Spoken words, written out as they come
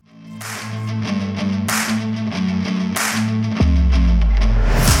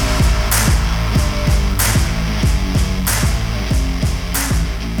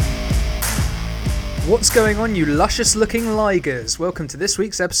What's going on, you luscious-looking ligers? Welcome to this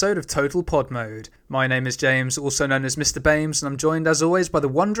week's episode of Total Pod Mode. My name is James, also known as Mr. Bames, and I'm joined as always by the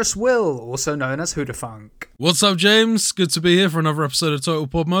wondrous Will, also known as Hoodafunk. What's up, James? Good to be here for another episode of Total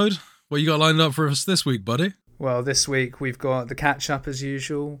Pod Mode. What you got lined up for us this week, buddy? Well, this week we've got the catch-up as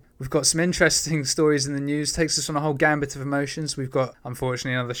usual. We've got some interesting stories in the news. Takes us on a whole gambit of emotions. We've got,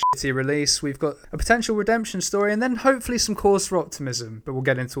 unfortunately, another shitty release. We've got a potential redemption story, and then hopefully some cause for optimism. But we'll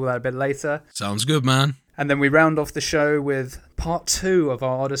get into all that a bit later. Sounds good, man. And then we round off the show with part 2 of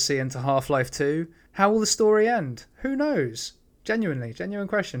our Odyssey into Half-Life 2. How will the story end? Who knows? Genuine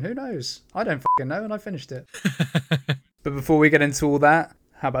question. Who knows? I don't fucking know, and I finished it. But before we get into all that,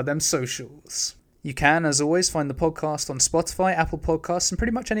 how about them socials? You can, as always, find the podcast on Spotify, Apple Podcasts, and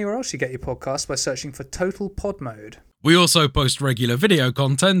pretty much anywhere else you get your podcasts by searching for Total Pod Mode. We also post regular video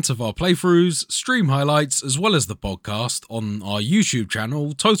content of our playthroughs, stream highlights, as well as the podcast on our YouTube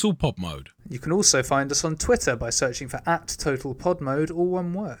channel, Total Pod Mode. You can also find us on Twitter by searching for @TotalPodMode, all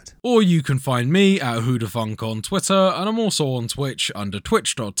one word. Or you can find me at Hoodafunk on Twitter, and I'm also on Twitch under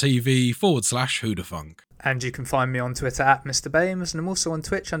twitch.tv/Hoodafunk. And you can find me on Twitter at Mr. Bames, and I'm also on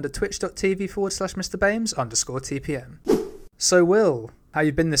Twitch under twitch.tv/MrBames_TPM. So, Will, how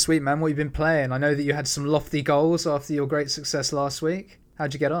you been this week, man? What you been playing? I know that you had some lofty goals after your great success last week.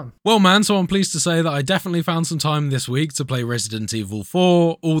 How'd you get on? Well, man, so I'm pleased to say that I definitely found some time this week to play Resident Evil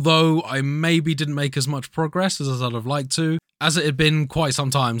 4, although I maybe didn't make as much progress as I'd have liked to. As it had been quite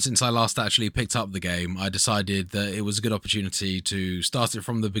some time since I last actually picked up the game, I decided that it was a good opportunity to start it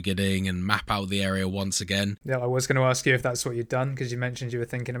from the beginning and map out the area once again. Yeah, I was going to ask you if that's what you'd done, because you mentioned you were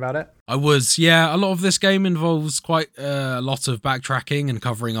thinking about it. I was, yeah. A lot of this game involves quite a lot of backtracking and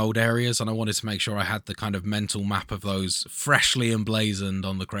covering old areas, and I wanted to make sure I had the kind of mental map of those freshly emblazoned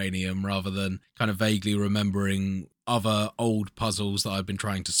on the cranium, rather than kind of vaguely remembering other old puzzles that I've been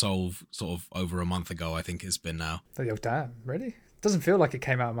trying to solve sort of over a month ago, I think it's been now. Oh, damn, really? Doesn't feel like it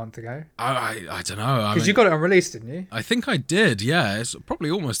came out a month ago. I don't know. Because you got it on release, didn't you? I think I did, yeah. It's probably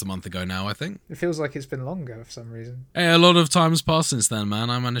almost a month ago now, I think. It feels like it's been longer for some reason. Hey, a lot of time's passed since then,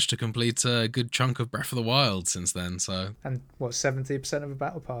 man. I managed to complete a good chunk of Breath of the Wild since then, so... And, 70% of a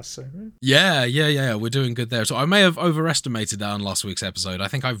battle pass, so... Yeah, we're doing good there. So I may have overestimated that on last week's episode. I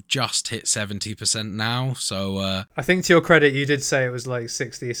think I've just hit 70% now, so... I think to your credit, you did say it was like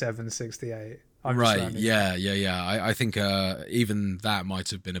 67, 68. Right, yeah. I think even that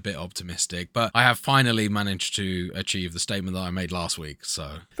might have been a bit optimistic, but I have finally managed to achieve the statement that I made last week,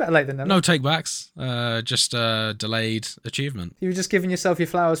 so... Better late than never. No takebacks, just a delayed achievement. You were just giving yourself your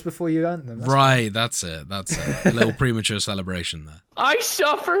flowers before you earned them. That's it. A little premature celebration there. I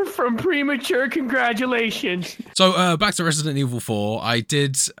suffer from premature congratulations. So, back to Resident Evil 4, I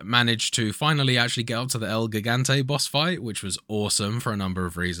did manage to finally actually get up to the El Gigante boss fight, which was awesome for a number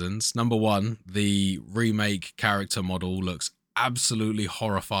of reasons. Number one, the remake character model looks absolutely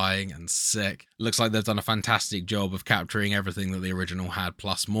horrifying and sick. Looks like they've done a fantastic job of capturing everything that the original had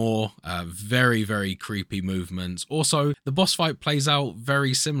plus more. Very, very creepy movements. Also, the boss fight plays out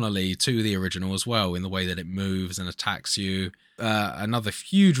very similarly to the original as well in the way that it moves and attacks you. Another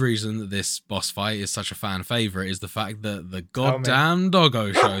huge reason that this boss fight is such a fan favorite is the fact that the goddamn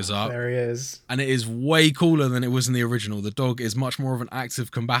doggo shows up. There he is. And it is way cooler than it was in the original. The dog is much more of an active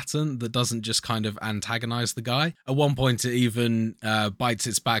combatant that doesn't just kind of antagonize the guy. At one point, it even bites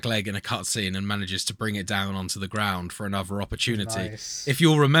its back leg in a cutscene and manages to bring it down onto the ground for another opportunity. Nice. If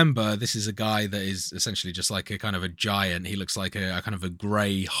you'll remember, this is a guy that is essentially just like a kind of a giant. He looks like a kind of a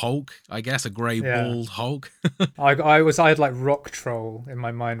grey Hulk, I guess, a grey bald Hulk. I had like Rock Troll in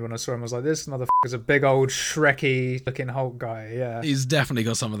my mind when I saw him. I was like, this motherfucker's a big old Shrekky looking Hulk guy. Yeah, he's definitely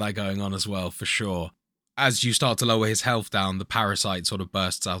got some of that going on as well, for sure. As you start to lower his health down, the parasite sort of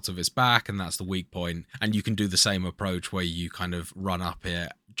bursts out of its back, and that's the weak point. And you can do the same approach where you kind of run up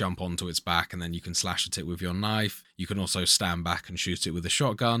it, jump onto its back, and then you can slash at it with your knife. You can also stand back and shoot it with a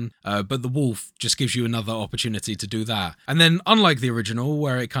shotgun. But the wolf just gives you another opportunity to do that. And then, unlike the original,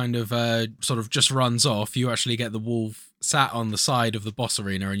 where it kind of sort of just runs off, you actually get the wolf sat on the side of the boss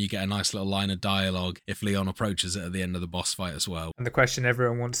arena, and you get a nice little line of dialogue if Leon approaches it at the end of the boss fight as well. And the question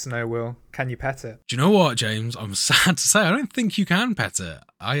everyone wants to know, Will, can you pet it? Do you know what, James? I'm sad to say I don't think you can pet it.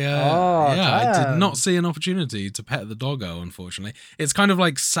 I did not see an opportunity to pet the doggo, unfortunately. It's kind of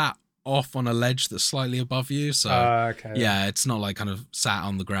like sat off on a ledge that's slightly above you, so okay. Yeah, it's not like kind of sat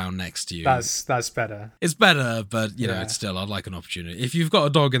on the ground next to you. That's better. It's better, but you know, it's still, I'd like an opportunity. If you've got a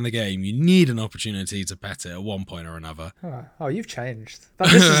dog in the game, you need an opportunity to pet it at one point or another. Oh, you've changed.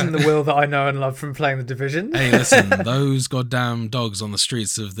 This isn't the Will that I know and love from playing The Division. Hey, listen, those goddamn dogs on the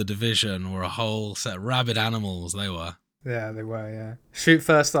streets of The Division were a whole set of rabid animals, they were. Yeah, they were, yeah. Shoot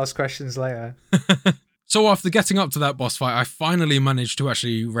first, ask questions later. So after getting up to that boss fight, I finally managed to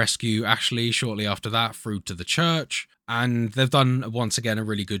actually rescue Ashley shortly after that through to the church. And they've done, once again, a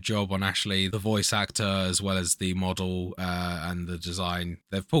really good job on Ashley, the voice actor, as well as the model and the design.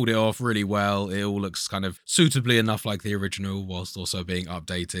 They've pulled it off really well. It all looks kind of suitably enough like the original, whilst also being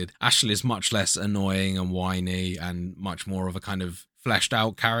updated. Ashley is much less annoying and whiny and much more of a kind of fleshed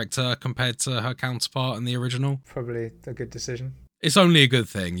out character compared to her counterpart in the original. Probably a good decision. It's only a good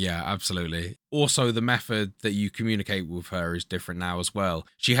thing, yeah, absolutely. Also, the method that you communicate with her is different now as well.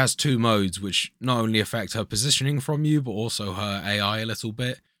 She has 2 modes, which not only affect her positioning from you, but also her AI a little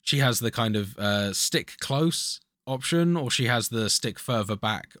bit. She has the kind of stick close option, or she has the stick further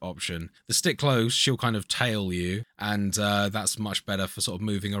back option. The stick close, she'll kind of tail you, and that's much better for sort of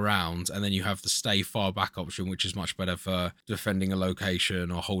moving around. And then you have the stay far back option, which is much better for defending a location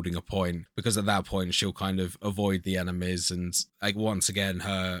or holding a point, because at that point she'll kind of avoid the enemies. And like, once again,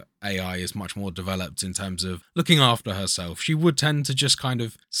 her AI is much more developed in terms of looking after herself. She would tend to just kind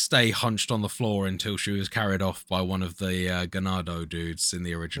of stay hunched on the floor until she was carried off by one of the Ganado dudes in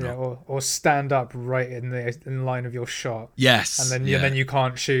the original. Yeah, or stand up right in line of your shot. Yes. And then you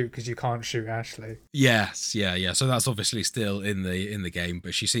can't shoot because you can't shoot Ashley. Yes, yeah. So that's obviously still in the game,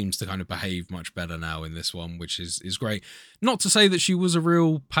 but she seems to kind of behave much better now in this one, which is great. Not to say that she was a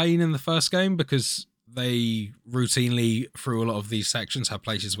real pain in the first game, because they routinely, through a lot of these sections, have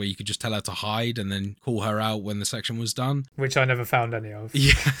places where you could just tell her to hide and then call her out when the section was done. Which I never found any of.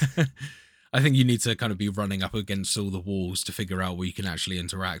 Yeah. I think you need to kind of be running up against all the walls to figure out what you can actually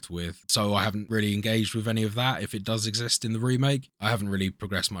interact with. So I haven't really engaged with any of that. If it does exist in the remake, I haven't really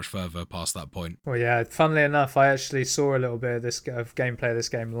progressed much further past that point. Well, yeah, funnily enough, I actually saw a little bit of gameplay of this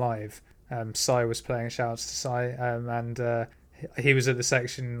game live. Sai was playing, shouts to Sai, and he was at the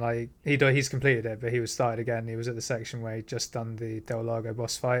section, like, he's completed it, but he was started again. He was at the section where he'd just done the Del Lago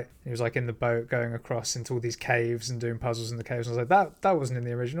boss fight. He was like in the boat going across into all these caves and doing puzzles in the caves. And I was like, that wasn't in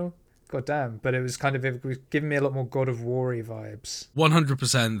the original. God damn. But it was giving me a lot more God of War-y vibes.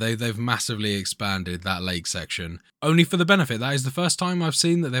 100%. They've massively expanded that lake section. Only for the benefit. That is the first time I've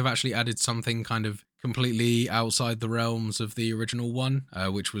seen that they've actually added something kind of completely outside the realms of the original one,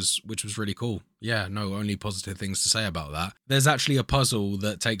 which was really cool. Yeah, no, only positive things to say about that. There's actually a puzzle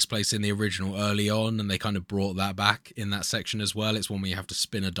that takes place in the original early on, and they kind of brought that back in that section as well. It's one where you have to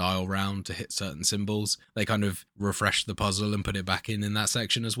spin a dial round to hit certain symbols. They kind of refreshed the puzzle and put it back in that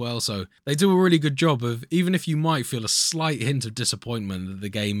section as well. So they do a really good job of, even if you might feel a slight hint of disappointment that the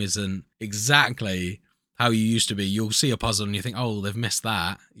game isn't exactly how you used to be, you'll see a puzzle and you think, oh, they've missed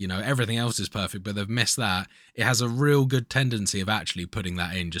that. You know, everything else is perfect, but they've missed that. It has a real good tendency of actually putting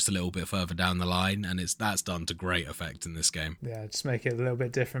that in just a little bit further down the line, and that's done to great effect in this game. Yeah, just make it a little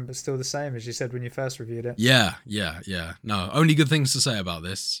bit different, but still the same as you said when you first reviewed it. Yeah. No, only good things to say about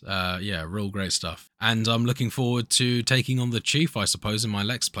this. Yeah, real great stuff. And I'm looking forward to taking on the Chief, I suppose, in my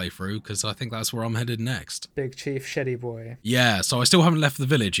Lex playthrough, because I think that's where I'm headed next. Big Chief Sheddy Boy. Yeah, so I still haven't left the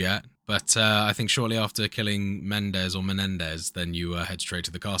village yet. But I think shortly after killing Menendez, then you head straight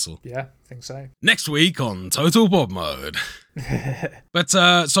to the castle. Yeah, I think so. Next week on Total Bob Mode. But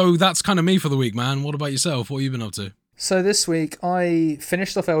so that's kind of me for the week, man. What about yourself? What have you been up to? So this week I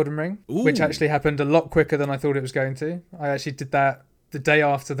finished off Elden Ring, which actually happened a lot quicker than I thought it was going to. I actually did that the day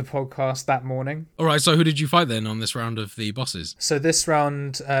after the podcast that morning. All right, so who did you fight then on this round of the bosses? So this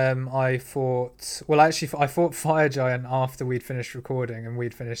round, I fought Fire Giant after we'd finished recording and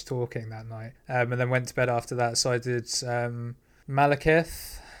we'd finished talking that night, and then went to bed after that. So I did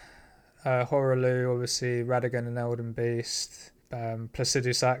Malekith, Horaloo, obviously, Radagon and Elden Beast,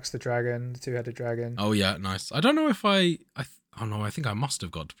 Placidus Axe, the dragon, the two-headed dragon. Oh yeah, nice. I don't know if I think I must have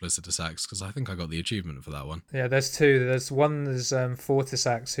got to Placidus Axe, because I think I got the achievement for that one. Yeah, there's two. There's Fortis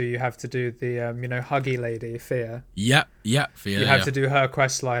Axe, who you have to do the Huggy Lady, Fia. Yep, Fia. You have to do her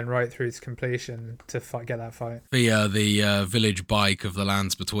quest line right through to completion to get that fight. Fia, the village bike of the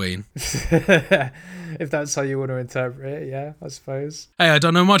lands between. If that's how you want to interpret it, yeah, I suppose. Hey, I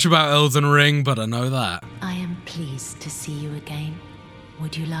don't know much about Elden Ring, but I know that. I am pleased to see you again.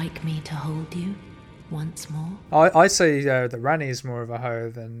 Would you like me to hold you once more? I say that Rani's more of a hoe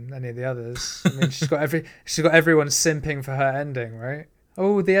than any of the others. I mean, she's got everyone simping for her ending, right?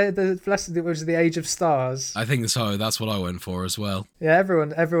 Oh, the blessed, it was the Age of Stars. I think so. That's what I went for as well. Yeah,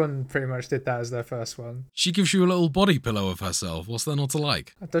 everyone pretty much did that as their first one. She gives you a little body pillow of herself. What's there not to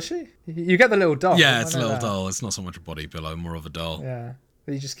like? Does she? You get the little doll. Yeah, it's a little doll. It's not so much a body pillow, more of a doll. Yeah,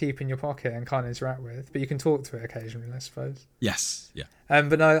 that you just keep in your pocket and can't interact with, but you can talk to it occasionally, I suppose. Yes, yeah.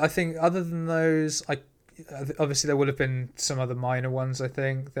 But no, I think other than those, obviously there would have been some other minor ones. I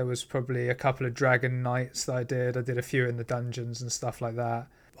think there was probably a couple of Dragon Knights that I did a few in the dungeons and stuff like that.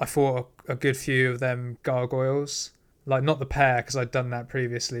 I fought a good few of them gargoyles. Like, not the pair, because I'd done that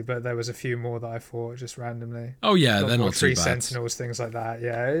previously, but there was a few more that I fought just randomly. Oh yeah, they're not too three bad. sentinels, things like that.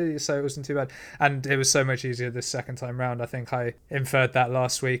 Yeah, so it wasn't too bad. And it was so much easier this second time round. I think I inferred that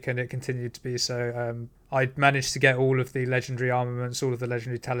last week, and it continued to be so. I managed to get all of the legendary armaments, all of the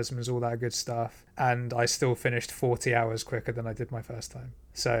legendary talismans, all that good stuff, and I still finished 40 hours quicker than I did my first time.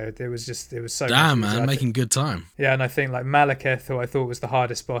 So it was so Damn, much man, making good time. Yeah, and I think like Malekith, who I thought was the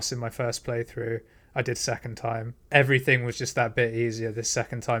hardest boss in my first playthrough, I did second time. Everything was just that bit easier this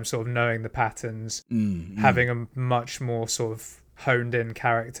second time, sort of knowing the patterns, having a much more sort of honed in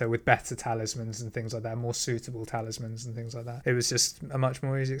character with better talismans and things like that, more suitable talismans and things like that. It was just a much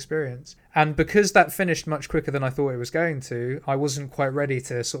more easy experience. And because that finished much quicker than I thought it was going to, I wasn't quite ready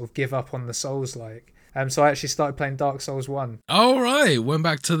to sort of give up on the Souls-like. So I actually started playing Dark Souls 1. Oh, right. Went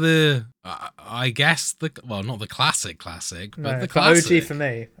back to the, I guess, not the classic, but the classic. OG for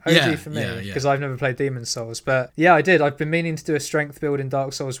me. Because I've never played Demon's Souls. But yeah, I did. I've been meaning to do a strength build in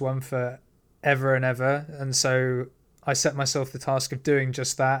Dark Souls 1 for ever and ever. And so I set myself the task of doing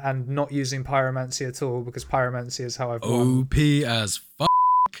just that and not using pyromancy at all, because pyromancy is how I've won. OP as fuck.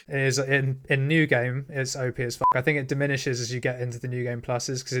 Is in new game, it's OP as fuck. I think it diminishes as you get into the new game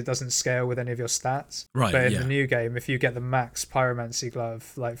pluses because it doesn't scale with any of your stats. Right. But in the new game, if you get the max pyromancy glove,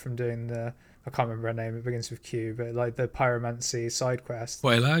 like from doing I can't remember her name, it begins with Q, but like the pyromancy side quest.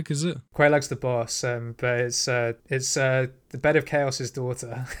 Quelaag, is it? Quelaag's the boss, but it's the Bed of Chaos's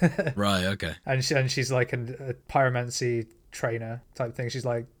daughter. Right, okay. And she's like a pyromancy trainer type thing. She's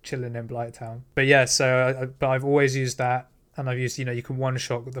like chilling in Blighttown. But yeah, but I've always used that. And I've used, you can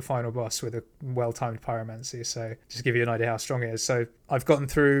one-shot the final boss with a well-timed pyromancy. So just to give you an idea how strong it is. So I've gotten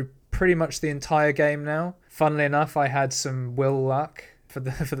through pretty much the entire game now. Funnily enough, I had some will luck. For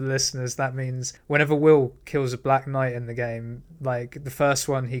the listeners, that means whenever Will kills a Black Knight in the game, like the first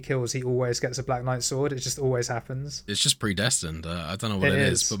one he kills, he always gets a Black Knight sword. It just always happens. It's just predestined. I don't know what it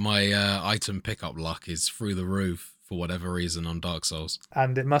is, but my item pickup luck is through the roof for whatever reason on Dark Souls.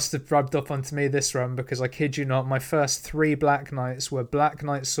 And it must have rubbed off onto me this run, because I kid you not, my first 3 Black Knights were Black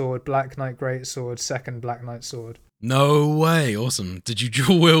Knight sword, Black Knight greatsword, second Black Knight sword. No way. Awesome. Did you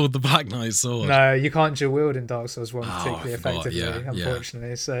dual wield the Black Knight sword? No, you can't dual wield in Dark Souls 1 particularly effectively, unfortunately.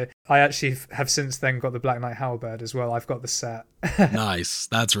 Yeah. So I actually have since then got the Black Knight halberd as well. I've got the set. Nice.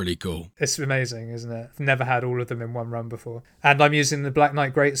 That's really cool. It's amazing, isn't it? I've never had all of them in one run before. And I'm using the Black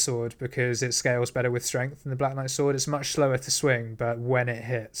Knight greatsword because it scales better with strength than the Black Knight sword. It's much slower to swing, but when it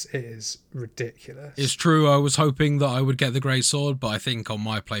hits, it is ridiculous. It's true. I was hoping that I would get the greatsword, but I think on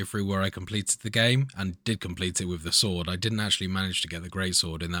my playthrough where I completed the game and did complete it with the sword, I didn't actually manage to get the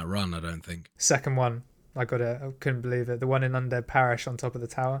greatsword in that run, I don't think. Second one. I got it. I couldn't believe it. The one in Undead Parish on top of the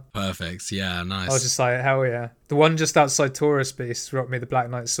tower. Perfect. Yeah, nice. I was just like, hell yeah. The one just outside Taurus Beast dropped me the Black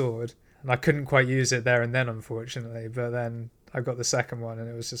Knight sword. And I couldn't quite use it there and then, unfortunately. But then I got the second one, and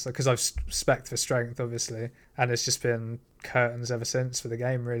it was just like, because I've spec'd for strength, obviously. And it's just been curtains ever since for the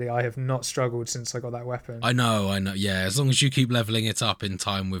game, really. I have not struggled since I got that weapon. I know. Yeah, as long as you keep leveling it up in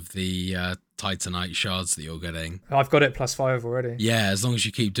time with the Titanite shards that you're getting. I've got it +5 already. Yeah, as long as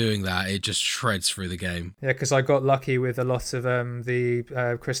you keep doing that, it just shreds through the game. Yeah, because I got lucky with a lot of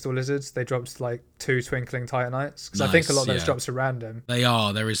the crystal lizards. They dropped like 2 twinkling Titanites. Because I think a lot of those drops are random. They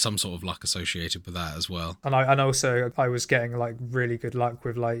are. There is some sort of luck associated with that as well. And also I was getting like really good luck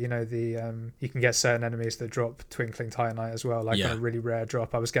with like, the you can get certain enemies that drop twinkling Titanite as well, like on a really rare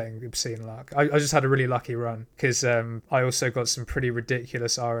drop. I was getting obscene luck. I just had a really lucky run because I also got some pretty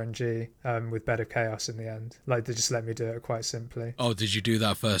ridiculous RNG with Bed of Chaos in the end. Like, they just let me do it quite simply. Oh, did you do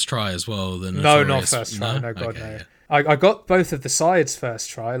that first try as well? No, not first try. No, God, no. Yeah. I got both of the sides first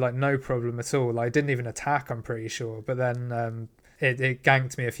try, like no problem at all. Like, I didn't even attack, I'm pretty sure. But then it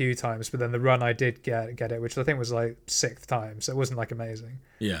ganked me a few times. But then the run I did get it, which I think was like 6th time. So it wasn't like amazing.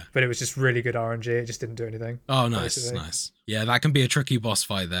 Yeah. But it was just really good RNG. It just didn't do anything. Oh, nice, basically. Nice. Yeah, that can be a tricky boss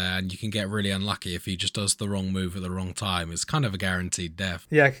fight there, and you can get really unlucky if he just does the wrong move at the wrong time. It's kind of a guaranteed death.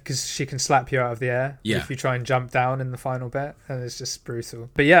 Yeah, because she can slap you out of the air if you try and jump down in the final bit, and it's just brutal.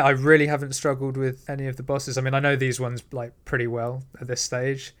 But yeah, I really haven't struggled with any of the bosses. I mean, I know these ones like pretty well at this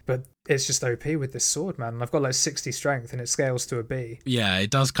stage, but it's just OP with this sword, man. I've got like 60 strength, and it scales to a B. Yeah, it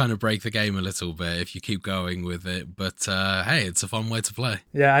does kind of break the game a little bit if you keep going with it, but hey, it's a fun way to play.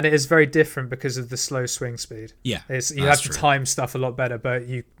 Yeah, and it is very different because of the slow swing speed. Yeah, you have to time stuff a lot better, but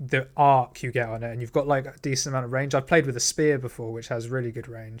the arc you get on it, and you've got like a decent amount of range. I've played with a spear before, which has really good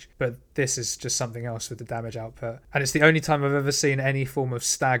range, but this is just something else with the damage output. And it's the only time I've ever seen any form of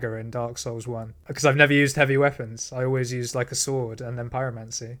stagger in Dark Souls 1, because I've never used heavy weapons. I always use like a sword and then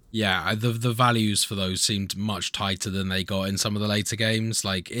pyromancy. Yeah, yeah, the values for those seemed much tighter than they got in some of the later games.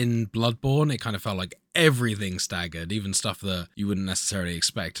 Like in Bloodborne, it kind of felt like everything staggered, even stuff that you wouldn't necessarily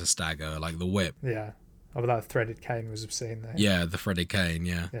expect to stagger, like the whip. Yeah. Oh, that threaded cane was obscene though. Yeah, the threaded cane,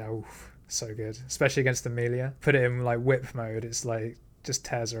 yeah. Yeah, oof, so good. Especially against Amelia. Put it in like whip mode, it's like just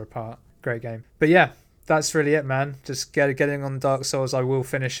tears her apart. Great game. But yeah, that's really it, man. Just getting on Dark Souls. I will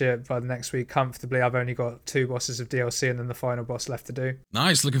finish it by the next week comfortably. I've only got 2 bosses of DLC and then the final boss left to do.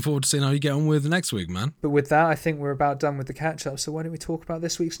 Nice. Looking forward to seeing how you get on with next week, man. But with that, I think we're about done with the catch-up, so why don't we talk about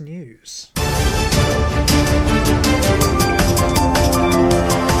this week's news?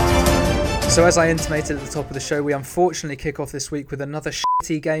 So as I intimated at the top of the show, we unfortunately kick off this week with another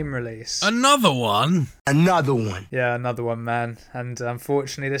shitty game release. Another one? Another one. Yeah, another one, man. And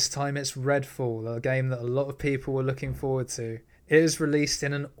unfortunately this time it's Redfall, a game that a lot of people were looking forward to. It is released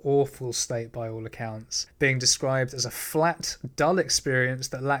in an awful state by all accounts, being described as a flat, dull experience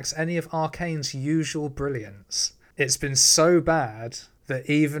that lacks any of Arcane's usual brilliance. It's been so bad that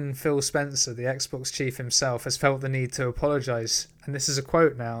even Phil Spencer, the Xbox chief himself, has felt the need to apologise. And this is a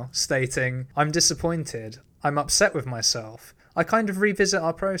quote now, stating, "I'm disappointed. I'm upset with myself. I kind of revisit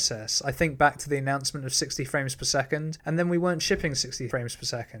our process. I think back to the announcement of 60 frames per second, and then we weren't shipping 60 frames per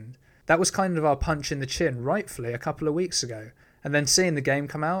second. That was kind of our punch in the chin, rightfully, a couple of weeks ago. And then seeing the game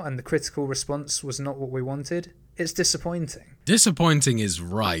come out and the critical response was not what we wanted, it's disappointing." Disappointing is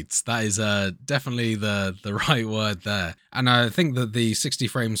right. That is definitely the right word there. And I think that the 60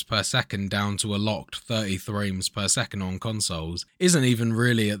 frames per second down to a locked 30 frames per second on consoles isn't even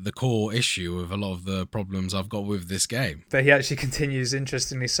really at the core issue of a lot of the problems I've got with this game. But he actually continues,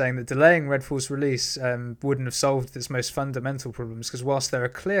 interestingly, saying that delaying Redfall's release wouldn't have solved its most fundamental problems, because whilst there are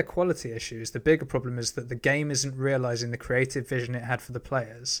clear quality issues, the bigger problem is that the game isn't realising the creative vision it had for the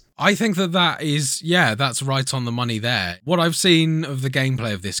players. I think that is, yeah, that's right on the money there. What I've seen of the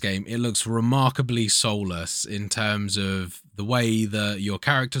gameplay of this game, it looks remarkably soulless in terms of the way that your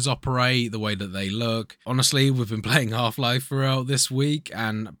characters operate, the way that they look. Honestly, we've been playing Half-Life throughout this week,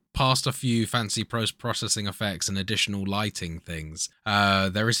 and past a few fancy post-processing effects and additional lighting things,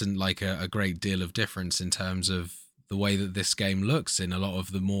 there isn't like a great deal of difference in terms of the way that this game looks in a lot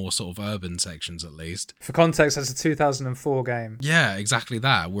of the more sort of urban sections, at least. For context, that's a 2004 game. Yeah, exactly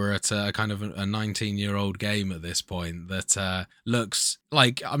that. We're at a kind of a 19-year-old game at this point that looks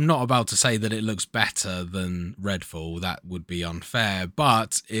like, I'm not about to say that it looks better than Redfall, that would be unfair,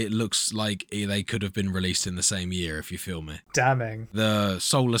 but it looks like they could have been released in the same year, if you feel me. Damning. The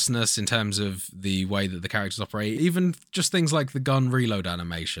soullessness in terms of the way that the characters operate, even just things like the gun reload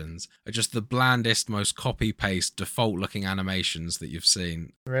animations, are just the blandest, most copy-paste, default-looking animations that you've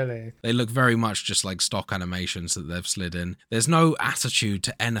seen. Really? They look very much just like stock animations that they've slid in. There's no attitude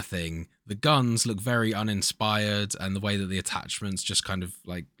to anything. The guns look very uninspired, and the way that the attachments just kind of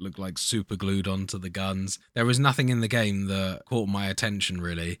like look like super glued onto the guns. There was nothing in the game that caught my attention,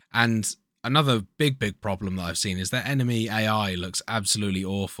 really. And another big problem that I've seen is that enemy AI looks absolutely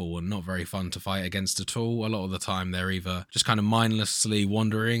awful and not very fun to fight against at all. A lot of the time they're either just kind of mindlessly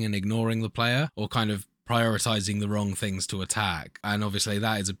wandering and ignoring the player, or kind of prioritizing the wrong things to attack. And obviously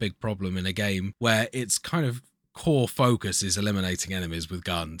that is a big problem in a game where it's kind of core focus is eliminating enemies with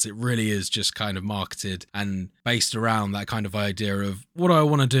guns. It really is just kind of marketed and based around that kind of idea of, what do I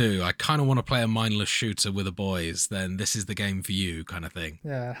want to do? I kind of want to play a mindless shooter with the boys, then this is the game for you, kind of thing.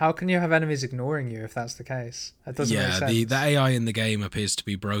 Yeah, how can you have enemies ignoring you if that's the case? That doesn't make sense. Yeah, the AI in the game appears to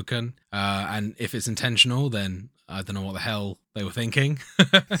be broken, and if it's intentional, then I don't know what the hell they were thinking.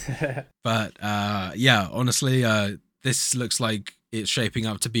 But yeah, honestly, this looks like it's shaping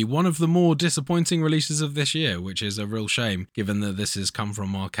up to be one of the more disappointing releases of this year, which is a real shame, given that this has come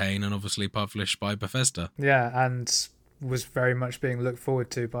from Arcane and obviously published by Bethesda. Yeah, and was very much being looked forward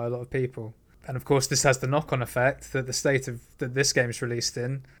to by a lot of people. And of course, this has the knock-on effect that the state of that this game's released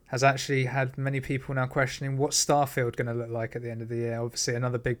in has actually had many people now questioning what's Starfield going to look like at the end of the year. Obviously,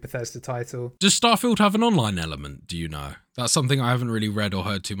 another big Bethesda title. Does Starfield have an online element, do you know? That's something I haven't really read or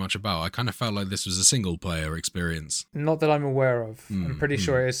heard too much about. I kind of felt like this was a single-player experience. Not that I'm aware of. I'm pretty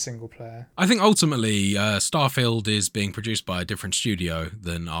sure it is single-player. I think ultimately, Starfield is being produced by a different studio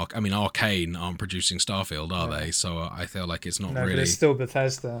than... Arcane aren't producing Starfield, are they? So I feel like it's not really... but it's still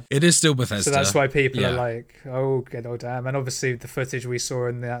Bethesda. It is still Bethesda. So that's why people are like, oh, good old damn. And obviously the footage we saw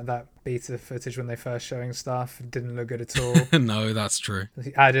in that beta footage when they first showing stuff didn't look good at all. No, that's true.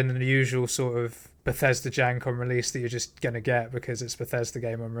 Add in the usual sort of Bethesda jank on release that you're just going to get because it's Bethesda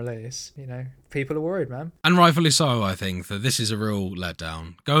game on release. You know, people are worried, man. And rightfully so, I think, that this is a real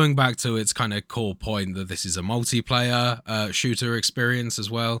letdown. Going back to its kind of core point that this is a multiplayer shooter experience as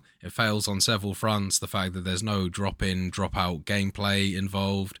well, it fails on several fronts. The fact that there's no drop-in, drop-out gameplay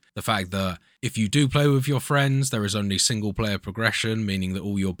involved. The fact that if you do play with your friends, there is only single-player progression, meaning that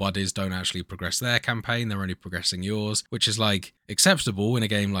all your buddies don't actually progress their campaign, they're only progressing yours, which is like acceptable in a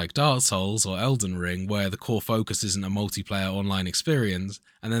game like Dark Souls or Elden Ring, where the core focus isn't a multiplayer online experience.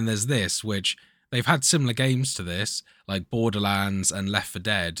 And then there's this, which they've had similar games to this, like Borderlands and Left 4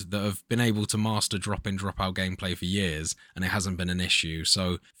 Dead, that have been able to master drop-in, drop-out gameplay for years, and it hasn't been an issue.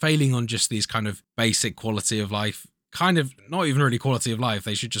 So failing on just these kind of basic quality of life, kind of not even really quality of life,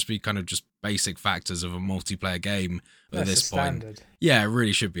 they should just be kind of just basic factors of a multiplayer game at this point. Standard. Yeah, it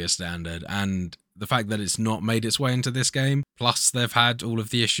really should be a standard. And the fact that it's not made its way into this game, plus they've had all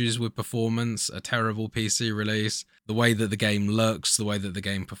of the issues with performance, a terrible PC release, the way that the game looks, the way that the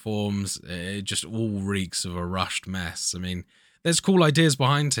game performs, it just all reeks of a rushed mess. I mean, there's cool ideas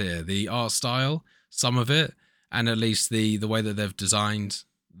behind here, the art style, some of it, and at least the way that they've designed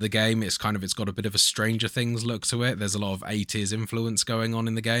the game, it's got a bit of a Stranger Things look to it. There's a lot of 80s influence going on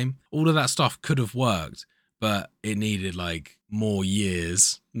in the game. All of that stuff could have worked, but it needed like more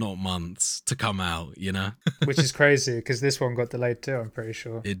years, not months, to come out, you know? Which is crazy, because this one got delayed too, I'm pretty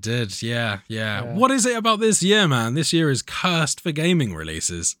sure. It did, yeah. What is it about this year, man? This year is cursed for gaming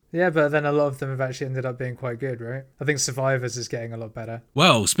releases. Yeah, but then a lot of them have actually ended up being quite good, right? I think Survivors is getting a lot better.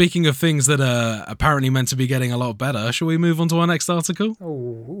 Well, speaking of things that are apparently meant to be getting a lot better, shall we move on to our next article?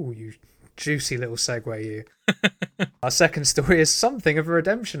 Oh, you juicy little segue, you. Our second story is something of a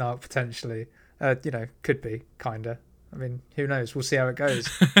redemption arc, potentially. Could be, kinda. I mean, who knows? We'll see how it goes.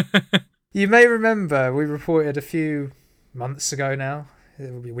 You may remember we reported a few months ago now,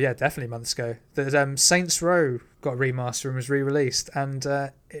 definitely months ago, that Saints Row got a remaster and was re-released, and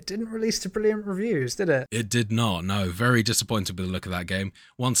it didn't release to brilliant reviews, did it? It did not, no. Very disappointed with the look of that game.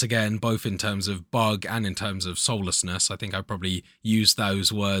 Once again, both in terms of bug and in terms of soullessness. I think I probably used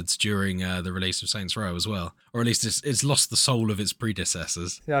those words during the release of Saints Row as well. Or at least it's lost the soul of its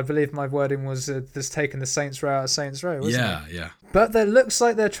predecessors. Yeah, I believe my wording was it's taken the Saints Row out of Saints Row, wasn't it? Yeah. But it looks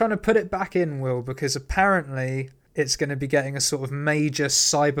like they're trying to put it back in, Will, because apparently it's going to be getting a sort of major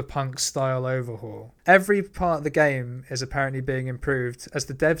cyberpunk-style overhaul. Every part of the game is apparently being improved as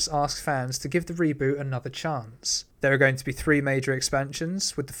the devs ask fans to give the reboot another chance. There are going to be 3 major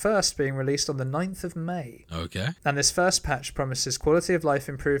expansions, with the first being released on the 9th of May. Okay. And this first patch promises quality of life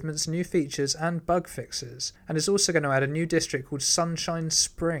improvements, new features and bug fixes, and is also going to add a new district called Sunshine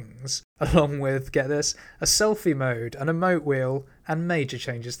Springs, along with, get this, a selfie mode, an emote wheel, and major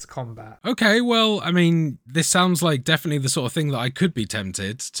changes to combat. Okay, well, I mean, this sounds like definitely the sort of thing that I could be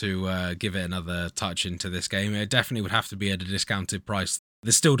tempted to give it another touch into this game. It definitely would have to be at a discounted price.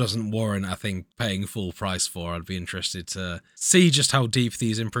 This still doesn't warrant, I think, paying full price for. I'd be interested to see just how deep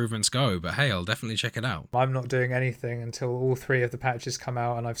these improvements go, but hey, I'll definitely check it out. I'm not doing anything until all 3 of the patches come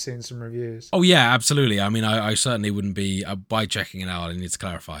out and I've seen some reviews. Oh yeah, absolutely. I mean, I certainly wouldn't be, by checking it out, I need to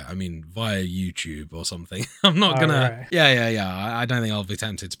clarify, I mean, via YouTube or something. I'm not gonna... Right. Yeah. I don't think I'll be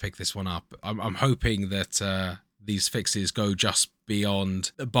tempted to pick this one up. I'm hoping that these fixes go just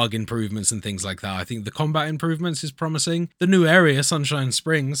beyond bug improvements and things like that. I think the combat improvements is promising. The new area, Sunshine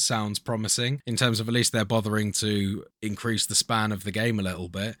Springs, sounds promising in terms of at least they're bothering to increase the span of the game a little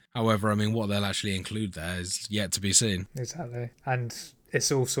bit. However, I mean, what they'll actually include there is yet to be seen. Exactly. And it's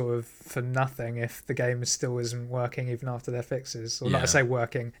all sort of for nothing if the game still isn't working even after their fixes. Or not to say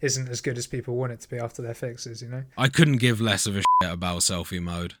working, isn't as good as people want it to be after their fixes, you know? I couldn't give less of a shit about selfie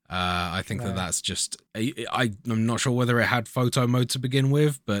mode. I think that's just... I'm not sure whether it had photo mode to begin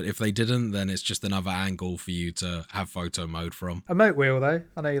with, but if they didn't, then it's just another angle for you to have photo mode from. Emote wheel, though.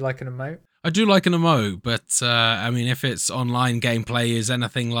 I know you like an emote. I do like an emote, but I mean, if its online gameplay is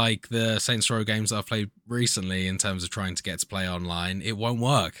anything like the Saints Row games that I've played recently in terms of trying to get to play online, it won't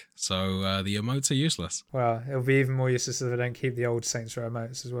work. So the emotes are useless. Well, it'll be even more useless if they don't keep the old Saints Row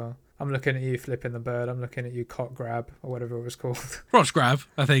emotes as well. I'm looking at you flipping the bird. I'm looking at you cock grab, or whatever it was called. Crotch grab,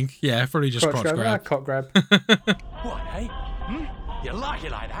 I think. Yeah, probably just crotch grab. Ah, cock grab. What, eh? You like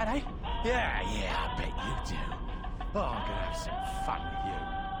it like that, eh? Yeah, I bet you do. Oh, I'm gonna have some fun with you.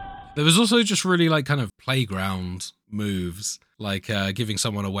 There was also just really like kind of playground moves, like giving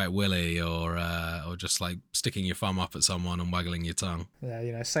someone a wet willy or just like sticking your thumb up at someone and waggling your tongue. Yeah,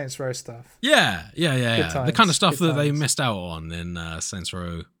 you know, Saints Row stuff. Yeah. Times, the kind of stuff that they missed out on in Saints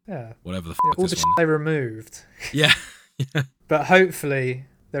Row. Yeah. Whatever the all the shit they removed. Yeah. But hopefully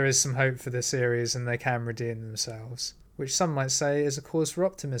there is some hope for the series and they can redeem themselves, which some might say is a cause for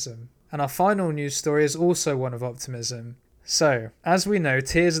optimism. And our final news story is also one of optimism. So, as we know,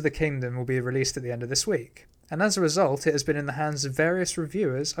 Tears of the Kingdom will be released at the end of this week, and as a result, it has been in the hands of various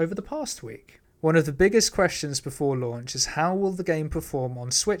reviewers over the past week. One of the biggest questions before launch is how will the game perform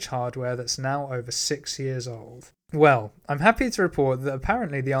on Switch hardware that's now over 6 years old? Well, I'm happy to report that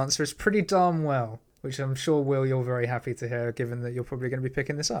apparently the answer is pretty darn well, which I'm sure, Will, you're very happy to hear, given that you're probably going to be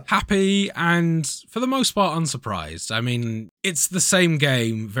picking this up. Happy and, for the most part, unsurprised. I mean, it's the same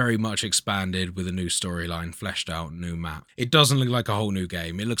game, very much expanded with a new storyline, fleshed out, new map. It doesn't look like a whole new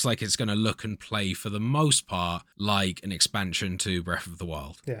game. It looks like it's going to look and play, for the most part, like an expansion to Breath of the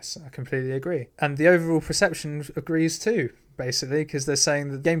Wild. Yes, I completely agree. And the overall perception agrees too, basically, because they're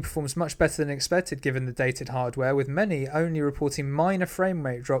saying the game performs much better than expected given the dated hardware, with many only reporting minor frame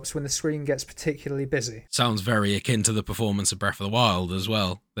rate drops when the screen gets particularly busy. Sounds very akin to the performance of Breath of the Wild as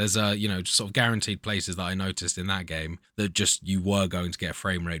well. There's just sort of guaranteed places that I noticed in that game that just you were going to get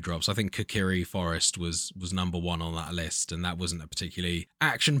frame rate drops. I think Kokiri Forest was number one on that list, and that wasn't a particularly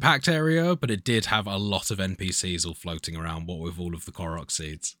action-packed area, but it did have a lot of NPCs all floating around, what with all of the Korok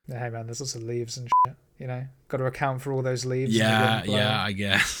seeds. Hey man, there's lots of leaves and shit, you know? Got to account for all those leaves. Yeah, I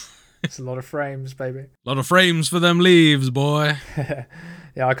guess. It's a lot of frames, baby. A lot of frames for them leaves, boy.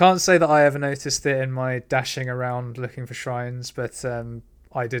 Yeah, I can't say that I ever noticed it in my dashing around looking for shrines, but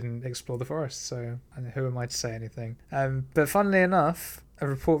I didn't explore the forest, so who am I to say anything? But funnily enough, a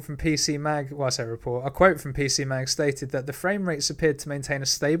report from PC Mag, a quote from PC Mag stated that the frame rates appeared to maintain a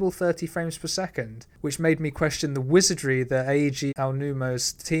stable 30 frames per second, which made me question the wizardry that Eiji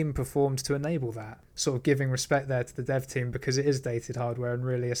Aonumo's team performed to enable that. Sort of giving respect there to the dev team, because it is dated hardware and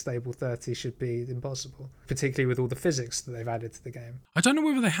really a stable 30 should be impossible, particularly with all the physics that they've added to the game. I don't know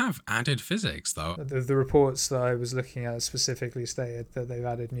whether they have added physics, though. The reports that I was looking at specifically stated that they've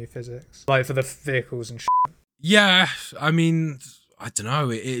added new physics, like for the vehicles and shit. Yeah, I mean, I don't know,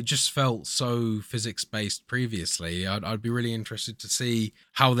 it just felt so physics-based previously. I'd be really interested to see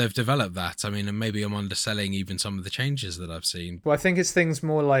how they've developed that. I mean, and maybe I'm underselling even some of the changes that I've seen. Well, I think it's things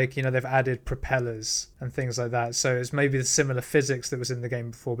more like, they've added propellers and things like that. So it's maybe the similar physics that was in the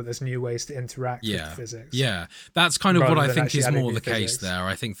game before, but there's new ways to interact with the physics. Yeah, that's kind of what I think is more the case physics. there.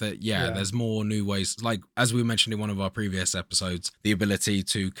 I think that, there's more new ways. Like, as we mentioned in one of our previous episodes, the ability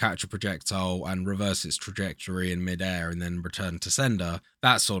to catch a projectile and reverse its trajectory in midair and then return to sender.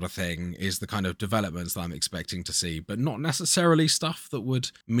 That sort of thing is the kind of developments that I'm expecting to see, but not necessarily stuff that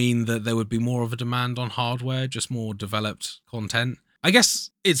would mean that there would be more of a demand on hardware, just more developed content. I guess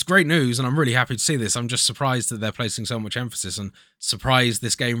it's great news, and I'm really happy to see this. I'm just surprised that they're placing so much emphasis, and surprised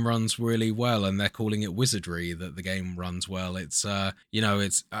this game runs really well, and they're calling it wizardry, that the game runs well. It's,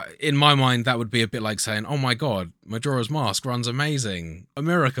 in my mind, that would be a bit like saying, oh my god, Majora's Mask runs amazing. A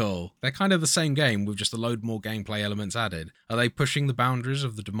miracle. They're kind of the same game with just a load more gameplay elements added. Are they pushing the boundaries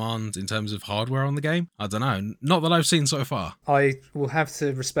of the demand in terms of hardware on the game? I don't know. Not that I've seen so far. I will have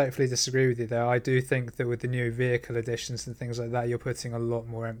to respectfully disagree with you there. I do think that with the new vehicle additions and things like that, you're putting a lot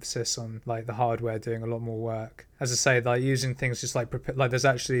more emphasis on like the hardware doing a lot more work. As I say, like using things just like there's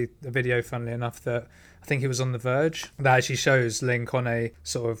actually a video, funnily enough, that I think it was on The Verge, that actually shows Link on a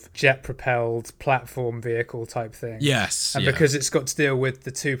sort of jet-propelled platform vehicle type thing. Yes. And because it's got to deal with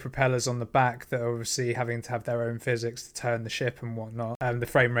the two propellers on the back that are obviously having to have their own physics to turn the ship and whatnot, the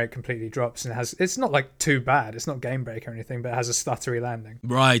frame rate completely drops, and it's not like too bad. It's not game break or anything, but it has a stuttery landing.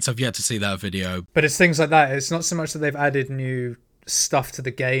 Right, I've yet to see that video. But it's things like that. It's not so much that they've added new stuff to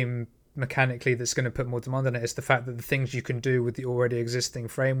the game mechanically that's going to put more demand on it. It's the fact that the things you can do with the already existing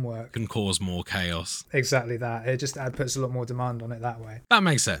framework can cause more chaos. Exactly that. It just puts a lot more demand on it that way. That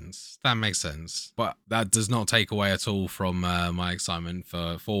makes sense. But that does not take away at all from my excitement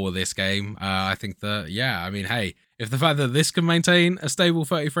for this game. I think that, hey, if the fact that this can maintain a stable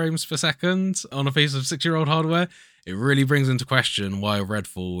 30 frames per second on a piece of 6-year-old hardware, it really brings into question why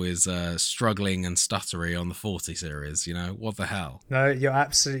Redfall is struggling and stuttery on the 40 series. What the hell? No, you're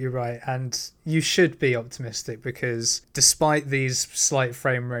absolutely right. And you should be optimistic, because despite these slight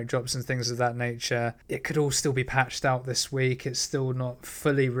frame rate drops and things of that nature, it could all still be patched out this week. It's still not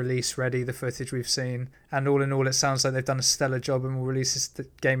fully release ready, the footage we've seen. And all in all, it sounds like they've done a stellar job and will release this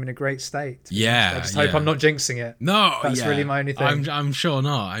game in a great state. Yeah. I just hope I'm not jinxing it. No, that's really my only thing. I'm sure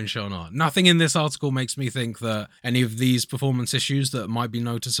not. Nothing in this article makes me think that any of these performance issues that might be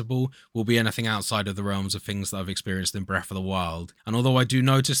noticeable will be anything outside of the realms of things that I've experienced in Breath of the Wild. And although I do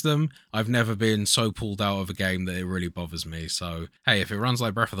notice them, I've never been so pulled out of a game that it really bothers me. So, hey, if it runs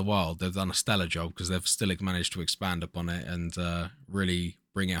like Breath of the Wild, they've done a stellar job, because they've still managed to expand upon it and really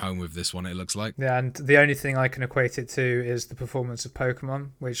bring it home with this one, it looks like. Yeah, and the only thing I can equate it to is the performance of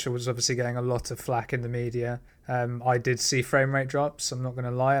Pokemon, which was obviously getting a lot of flack in the media. I did see frame rate drops, I'm not going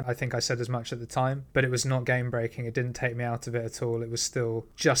to lie. I think I said as much at the time, but it was not game breaking. It didn't take me out of it at all. It was still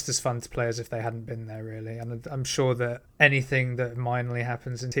just as fun to play as if they hadn't been there, really. And I'm sure that anything that minorly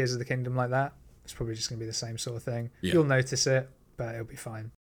happens in Tears of the Kingdom like that, it's probably just going to be the same sort of thing. Yeah. You'll notice it, but it'll be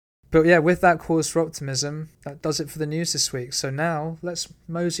fine. But yeah, with that cause for optimism, that does it for the news this week. So now let's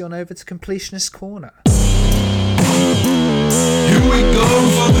mosey on over to Completionist Corner. Here we go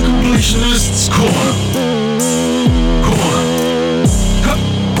for the Completionist's Corner.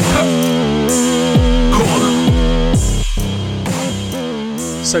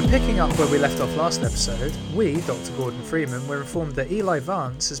 So picking up where we left off last episode, we, Dr. Gordon Freeman, were informed that Eli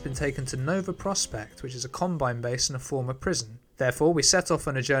Vance has been taken to Nova Prospect, which is a Combine base and a former prison. Therefore, we set off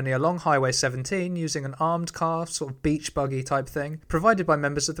on a journey along Highway 17 using an armed car, sort of beach buggy type thing, provided by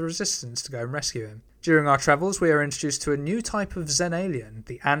members of the Resistance to go and rescue him. During our travels, we are introduced to a new type of Zen alien,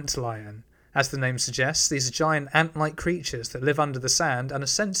 the Ant Lion. As the name suggests, these are giant ant-like creatures that live under the sand and are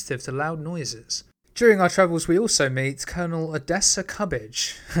sensitive to loud noises. During our travels, we also meet Colonel Odessa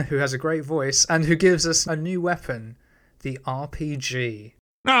Cubbage, who has a great voice and who gives us a new weapon, the RPG.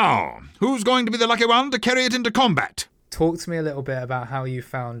 Now, who's going to be the lucky one to carry it into combat? Talk to me a little bit about how you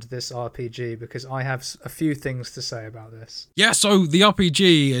found this RPG, because I have a few things to say about this. Yeah, so the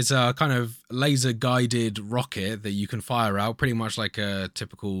RPG is a kind of laser-guided rocket that you can fire out, pretty much like a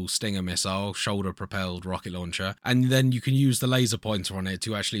typical Stinger missile, shoulder-propelled rocket launcher, and then you can use the laser pointer on it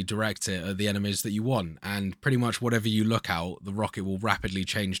to actually direct it at the enemies that you want, and pretty much whatever you look out, the rocket will rapidly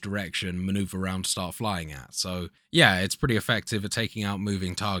change direction, maneuver around, start flying at. So yeah, it's pretty effective at taking out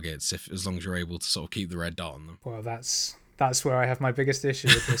moving targets, as long as you're able to sort of keep the red dot on them. Well, that's where I have my biggest issue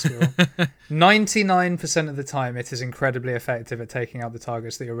with this, Will. 99% of the time, it is incredibly effective at taking out the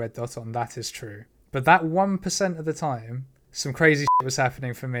targets that you're red dot on. That is true. But that 1% of the time, some crazy shit was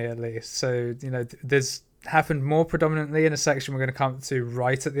happening for me, at least. So, there's happened more predominantly in a section we're going to come to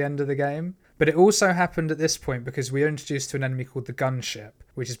right at the end of the game. But it also happened at this point because we are introduced to an enemy called the Gunship,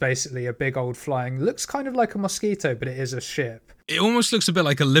 which is basically a big old flying, looks kind of like a mosquito, but it is a ship. It almost looks a bit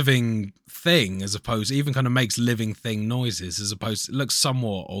like a living thing, as opposed, it even kind of makes living thing noises, as opposed, it looks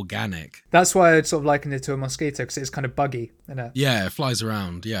somewhat organic. That's why I'd sort of likened it to a mosquito, because it's kind of buggy, isn't it? Yeah, it flies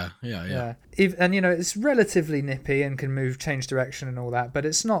around, yeah. And, it's relatively nippy and can change direction and all that, but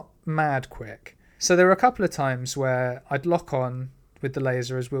it's not mad quick. So there were a couple of times where I'd lock on with the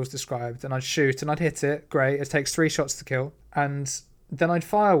laser, as Will's described, and I'd shoot and I'd hit it. Great, it takes 3 shots to kill. And then I'd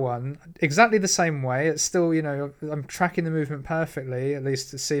fire one exactly the same way. It's still, I'm tracking the movement perfectly, at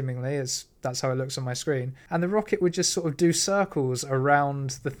least seemingly. That's how it looks on my screen. And the rocket would just sort of do circles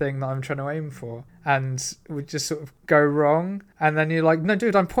around the thing that I'm trying to aim for, and would just sort of go wrong. And then you're like, no,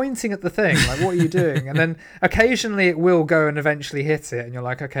 dude, I'm pointing at the thing. Like, what are you doing? And then occasionally it will go and eventually hit it, and you're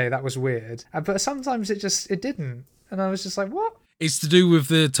like, okay, that was weird. But sometimes it didn't. And I was just like, what? It's to do with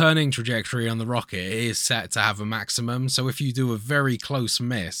the turning trajectory on the rocket. It is set to have a maximum, so if you do a very close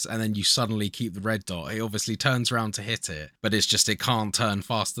miss and then you suddenly keep the red dot, it obviously turns around to hit it, but it's just it can't turn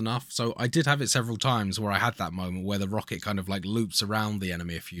fast enough. So I did have it several times where I had that moment where the rocket kind of like loops around the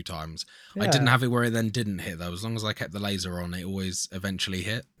enemy a few times. Yeah. I didn't have it where it then didn't hit though. As long as I kept the laser on, it always eventually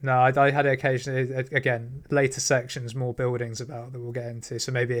hit. No, I had it occasionally, again, later sections, more buildings about that we'll get into,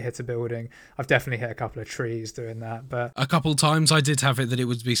 so maybe it hit a building. I've definitely hit a couple of trees doing that, but a couple times I did have it that it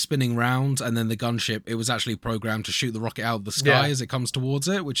would be spinning round, and then the gunship, it was actually programmed to shoot the rocket out of the sky as it comes towards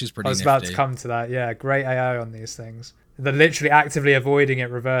it, which is pretty nifty. I was about to come to that. Yeah, great AI on these things. They're literally actively avoiding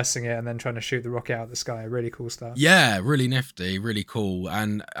it, reversing it, and then trying to shoot the rocket out of the sky. Really cool stuff. Yeah, really nifty, really cool.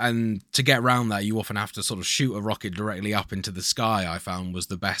 And to get around that, you often have to sort of shoot a rocket directly up into the sky, I found was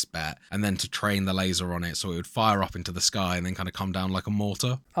the best bet. And then to train the laser on it so it would fire up into the sky and then kind of come down like a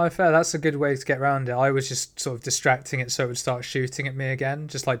mortar. Oh, fair. That's a good way to get around it. I was just sort of distracting it so it would start shooting at me again.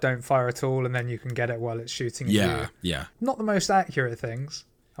 Just like, don't fire at all, and then you can get it while it's shooting at you. Yeah. Not the most accurate things,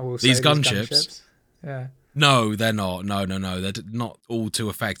 I will say. These gunships. Yeah. No, they're not. No. They're not all too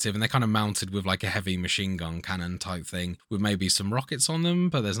effective, and they're kind of mounted with like a heavy machine gun cannon type thing with maybe some rockets on them,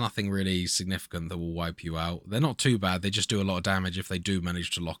 but there's nothing really significant that will wipe you out. They're not too bad. They just do a lot of damage if they do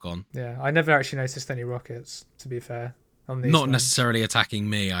manage to lock on. Yeah, I never actually noticed any rockets, to be fair. On these not ones. Necessarily attacking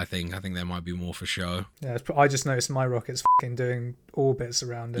me, I think. I think there might be more for show. Yeah, I just noticed my rockets fucking doing orbits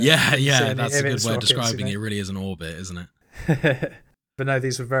around it. Yeah, that's a good way of describing it. It really is an orbit, isn't it? But no,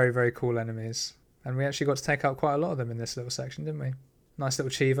 these were very, very cool enemies. And we actually got to take out quite a lot of them in this little section, didn't we? Nice little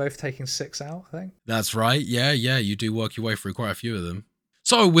Chivo for taking 6 out, I think. That's right. Yeah, you do work your way through quite a few of them.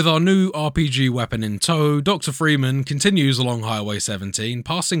 So, with our new RPG weapon in tow, Dr. Freeman continues along Highway 17,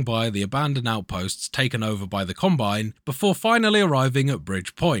 passing by the abandoned outposts taken over by the Combine, before finally arriving at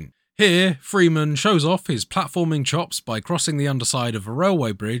Bridge Point. Here, Freeman shows off his platforming chops by crossing the underside of a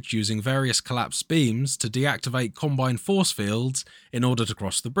railway bridge using various collapsed beams to deactivate Combine force fields in order to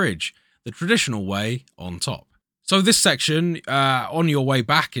cross the bridge, the traditional way on top. So this section, on your way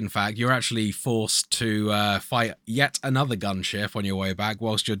back, in fact, you're actually forced to fight yet another gunship on your way back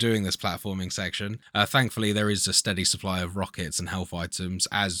whilst you're doing this platforming section. Thankfully, there is a steady supply of rockets and health items,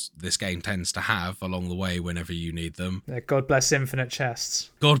 as this game tends to have along the way whenever you need them. Yeah, God bless infinite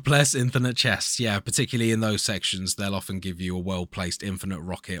chests. God bless infinite chests, yeah, particularly in those sections, they'll often give you a well-placed infinite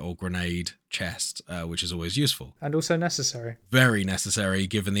rocket or grenade chest, which is always useful. And also necessary. Very necessary,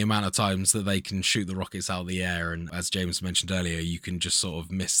 given the amount of times that they can shoot the rockets out of the air, and as James mentioned earlier, you can just sort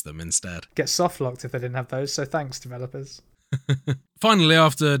of miss them instead. Get soft-locked if they didn't have those, so thanks, developers. Finally,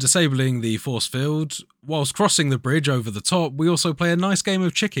 after disabling the force field, whilst crossing the bridge over the top, we also play a nice game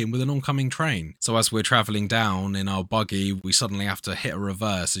of chicken with an oncoming train. So as we're travelling down in our buggy, we suddenly have to hit a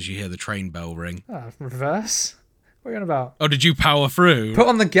reverse as you hear the train bell ring. Reverse? What are you on about? Oh, did you power through? Put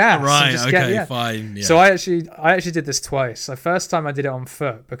on the gas. Right, and just okay, fine. Yeah. So I actually did this twice. The first time I did it on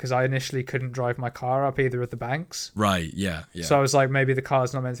foot because I initially couldn't drive my car up either of the banks. Right, yeah. So I was like, maybe the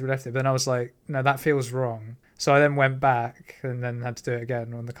car's not meant to be left there. But then I was like, no, that feels wrong. So I then went back and then had to do it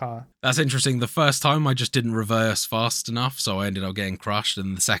again on the car. That's interesting. The first time I just didn't reverse fast enough, so I ended up getting crushed.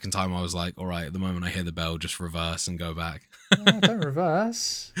 And the second time I was like, all right, at the moment I hear the bell, just reverse and go back. No, don't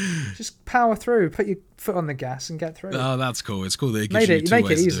reverse. Just power through. Put your foot on the gas and get through. Oh, that's cool. It's cool that it gives you two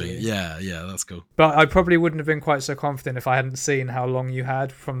ways to do it. Yeah, that's cool. But I probably wouldn't have been quite so confident if I hadn't seen how long you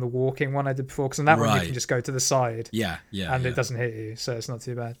had from the walking one I did before. Because on that one you can just go to the side. Yeah. And it doesn't hit you, so it's not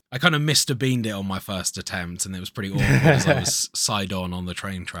too bad. I kind of Mr. Beaned it on my first attempt, and it was pretty awkward as I was side on the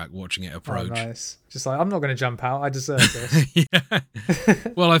train track watching it approach. Oh, nice. Just like, I'm not going to jump out. I deserve this. Yeah.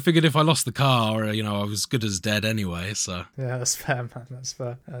 Well, I figured if I lost the car, I was good as dead anyway, so. Yeah, that's fair, man. That's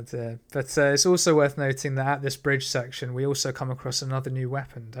fair. But it's also worth noting that at this bridge section, we also come across another new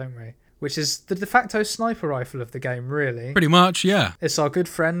weapon, don't we? Which is the de facto sniper rifle of the game, really. Pretty much, yeah. It's our good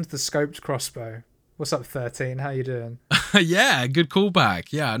friend, the scoped crossbow. What's up, 13? How you doing? Yeah, good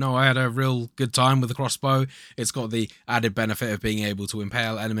callback. Yeah, no, I had a real good time with the crossbow. It's got the added benefit of being able to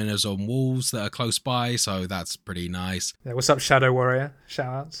impale enemies on walls that are close by, so that's pretty nice. Yeah, what's up, Shadow Warrior?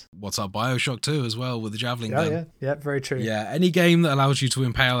 Shoutouts. What's up, BioShock 2 as well with the javelin gun. Yeah, very true. Yeah, any game that allows you to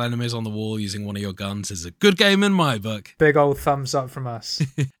impale enemies on the wall using one of your guns is a good game in my book. Big old thumbs up from us.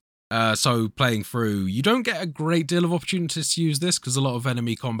 So playing through, you don't get a great deal of opportunities to use this because a lot of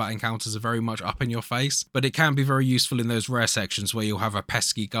enemy combat encounters are very much up in your face, but it can be very useful in those rare sections where you'll have a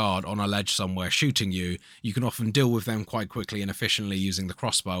pesky guard on a ledge somewhere shooting you. You can often deal with them quite quickly and efficiently using the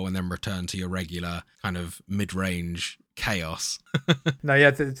crossbow and then return to your regular kind of mid-range chaos. No,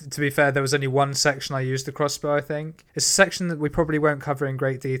 yeah, to be fair, there was only one section I used the crossbow, I think. It's a section that we probably won't cover in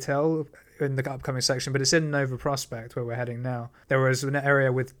great detail in the upcoming section, but it's in Nova Prospect where we're heading now. There was an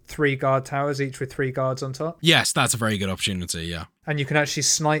area with 3 guard towers, each with 3 guards on top. Yes, that's a very good opportunity, yeah. And you can actually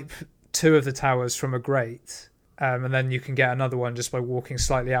snipe 2 of the towers from a grate. And then you can get another one just by walking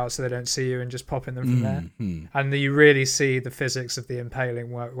slightly out so they don't see you and just popping them from there. And you really see the physics of the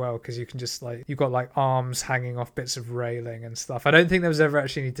impaling work well because you can just you've got arms hanging off bits of railing and stuff. I don't think there was ever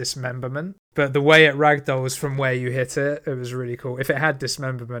actually any dismemberment, but the way it ragdolls from where you hit it, it was really cool. If it had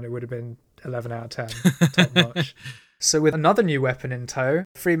dismemberment, it would have been 11 out of 10. Top notch. So with another new weapon in tow,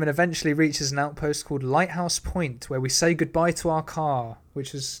 Freeman eventually reaches an outpost called Lighthouse Point where we say goodbye to our car,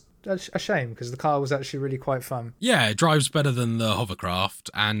 which is a shame because the car was actually really quite fun. Yeah, it drives better than the hovercraft,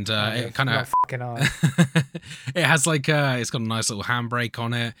 and it kind of it has it's got a nice little handbrake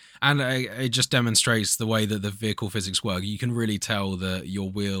on it, and it just demonstrates the way that the vehicle physics work. You can really tell that your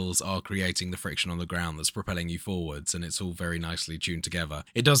wheels are creating the friction on the ground that's propelling you forwards, and it's all very nicely tuned together.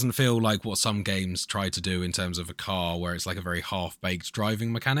 It doesn't feel like what some games try to do in terms of a car, where it's like a very half-baked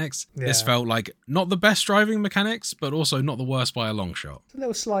driving mechanics. Yeah. This felt like not the best driving mechanics, but also not the worst by a long shot. It's a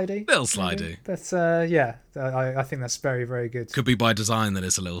little slidey. Little slidey. But I think that's very, very good. Could be by design that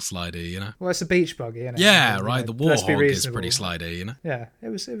it's a little slidey, you know? Well, it's a beach buggy, isn't it? Yeah, right. The Warhog is pretty slidey, you know? Yeah, it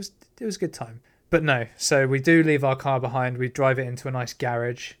was a good time. But no, so we do leave our car behind. We drive it into a nice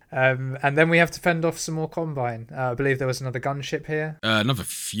garage. And then we have to fend off some more Combine. I believe there was another gunship here. Another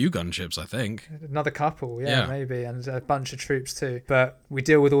few gunships, I think. Another couple, yeah, maybe. And a bunch of troops too. But we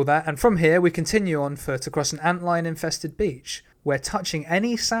deal with all that. And from here, we continue on to cross an antlion-infested beach, where touching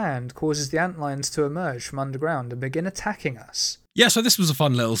any sand causes the antlions to emerge from underground and begin attacking us. Yeah, so this was a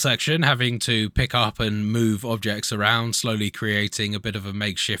fun little section, having to pick up and move objects around, slowly creating a bit of a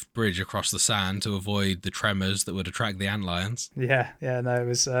makeshift bridge across the sand to avoid the tremors that would attract the antlions. Yeah, no, it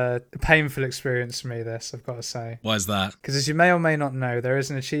was a painful experience for me, this, I've got to say. Why is that? Because as you may or may not know, there is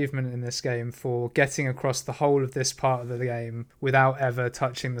an achievement in this game for getting across the whole of this part of the game without ever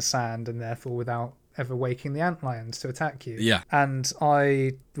touching the sand, and therefore without ever waking the antlions to attack you. Yeah. And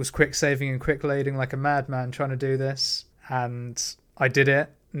I was quick saving and quick loading like a madman trying to do this, and I did it.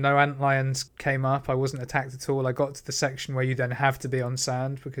 No antlions came up. I wasn't attacked at all. I got to the section where you then have to be on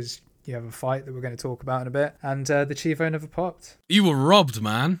sand because you have a fight that we're going to talk about in a bit, and the Chivo never popped. You were robbed,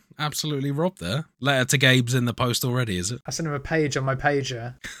 man. Absolutely robbed there. Letter to Gabe's in the post already, is it? I sent him a page on my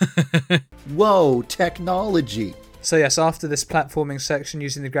pager. Whoa, technology. So yes, after this platforming section,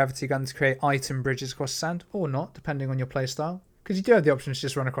 using the gravity gun to create item bridges across sand, or not, depending on your playstyle. Because you do have the option to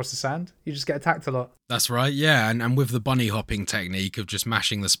just run across the sand. You just get attacked a lot. That's right, yeah. And with the bunny hopping technique of just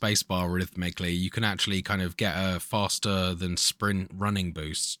mashing the spacebar rhythmically, you can actually kind of get a faster than sprint running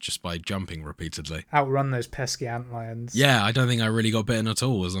boost just by jumping repeatedly. Outrun those pesky antlions. Yeah, I don't think I really got bitten at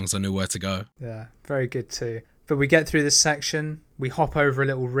all as long as I knew where to go. Yeah, very good too. But we get through this section, we hop over a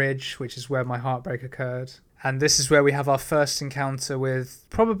little ridge, which is where my heartbreak occurred. And this is where we have our first encounter with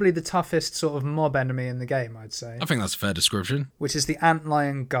probably the toughest sort of mob enemy in the game, I'd say. I think that's a fair description. Which is the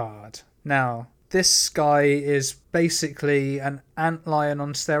Antlion Guard. Now, this guy is basically an antlion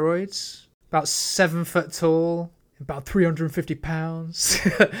on steroids. About 7 foot tall, about 350 pounds.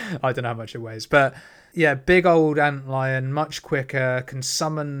 I don't know how much it weighs, but yeah, big old antlion, much quicker, can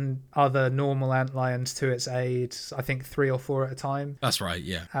summon other normal antlions to its aid, I think 3 or 4 at a time. That's right,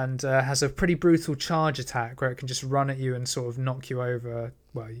 yeah. And has a pretty brutal charge attack where it can just run at you and sort of knock you over.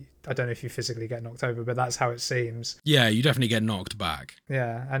 Well, I don't know if you physically get knocked over, but that's how it seems. Yeah, you definitely get knocked back.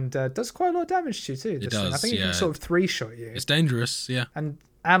 Yeah, and does quite a lot of damage to you too. It does, I think it can sort of 3-shot you. It's dangerous, yeah. And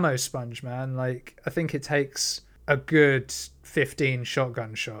ammo sponge, man. Like, I think it takes a good 15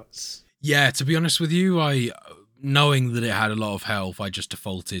 shotgun shots. Yeah, to be honest with you, knowing that it had a lot of health, I just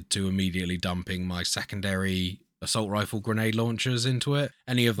defaulted to immediately dumping my secondary assault rifle grenade launchers into it.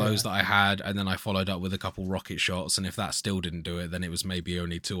 Any of those that I had, and then I followed up with a couple rocket shots, and if that still didn't do it, then it was maybe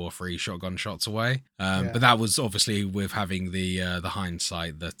only 2 or 3 shotgun shots away. But that was obviously with having the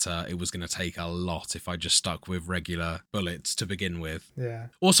hindsight that it was going to take a lot if I just stuck with regular bullets to begin with. Yeah.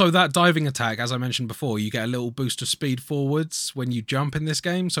 Also, that diving attack, as I mentioned before, you get a little boost of speed forwards when you jump in this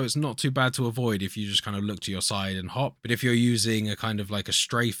game, so it's not too bad to avoid if you just kind of look to your side and hop. But if you're using a kind of like a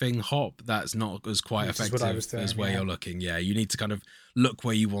strafing hop, that's not as quite effective as where you're looking. Yeah, you need to kind of look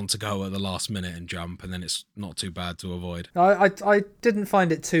where you want to go at the last minute and jump, and then it's not too bad to avoid. I didn't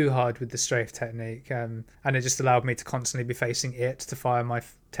find it too hard with the strafe technique, and it just allowed me to constantly be facing it to fire my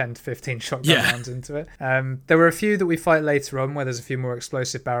 10 to 15 shotgun rounds into it. There were a few that we fight later on where there's a few more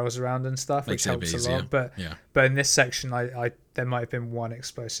explosive barrels around and stuff, which helps a lot. But in this section, I there might have been 1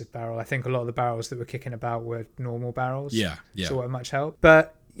 explosive barrel. I think a lot of the barrels that were kicking about were normal barrels. Yeah. So it wasn't much help.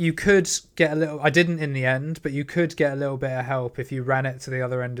 But you could get a little... I didn't in the end, but you could get a little bit of help if you ran it to the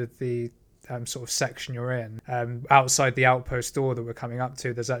other end of the sort of section you're in. Outside the outpost door that we're coming up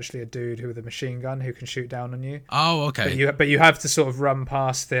to, there's actually a dude with a machine gun who can shoot down on you. Oh, okay. But you have to sort of run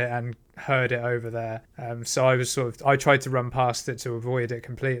past it and herd it over there. So I tried to run past it to avoid it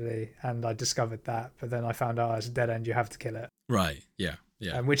completely, and I discovered that. But then I found out as a dead end, you have to kill it. Right, yeah.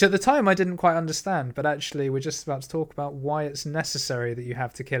 Yeah. Which at the time I didn't quite understand, but actually we're just about to talk about why it's necessary that you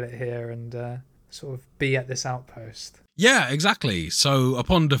have to kill it here and sort of be at this outpost. Yeah, exactly. So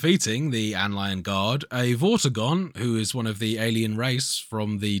upon defeating the Antlion Guard, a Vortigern, who is one of the alien race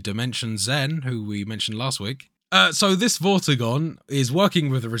from the Dimension Zen, who we mentioned last week. So this Vortigern is working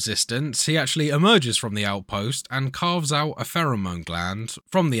with the Resistance. He actually emerges from the outpost and carves out a pheromone gland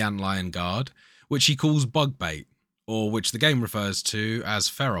from the Antlion Guard, which he calls bug bait, or which the game refers to as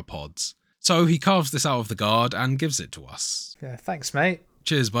pheropods. So he carves this out of the guard and gives it to us. Yeah, thanks, mate.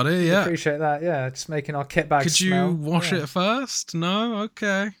 Cheers, buddy. Yeah, appreciate that. Yeah, just making our kit bags smell. Could you wash it first? No?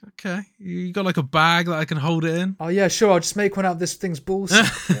 Okay. You got like a bag that I can hold it in? Oh, yeah, sure. I'll just make one out of this thing's balls.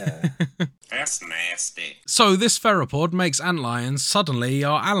 Yeah. That's nasty. So this pheropod makes antlions suddenly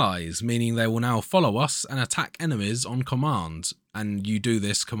our allies, meaning they will now follow us and attack enemies on command. And you do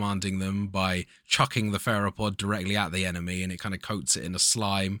this commanding them by chucking the pheropod directly at the enemy, and it kind of coats it in a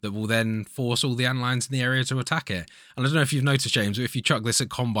slime that will then force all the antlions in the area to attack it. And I don't know if you've noticed, James, but if you chuck this at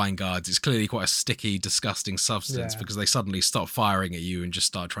Combine guards, it's clearly quite a sticky, disgusting substance because they suddenly stop firing at you and just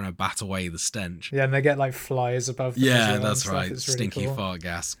start trying to bat away the stench. Yeah, and they get like flies above them. Yeah, that's right. Stinky fart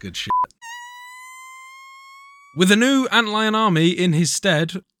gas. Good shit. With a new Antlion army in his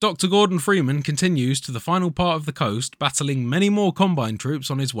stead, Dr. Gordon Freeman continues to the final part of the coast, battling many more Combine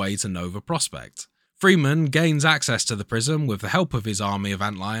troops on his way to Nova Prospect. Freeman gains access to the prism with the help of his army of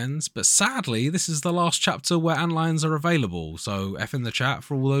Antlions, but sadly this is the last chapter where Antlions are available, so F in the chat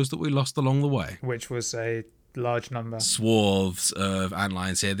for all those that we lost along the way. Which was a large number. Swaths of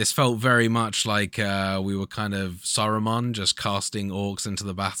Antlions here. This felt very much like we were kind of Saruman, just casting orcs into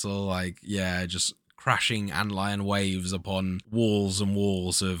the battle, just crashing Antlion waves upon walls and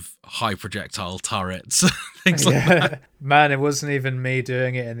walls of high projectile turrets, things like that. Man, it wasn't even me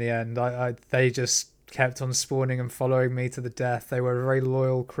doing it in the end. They just kept on spawning and following me to the death. They were a very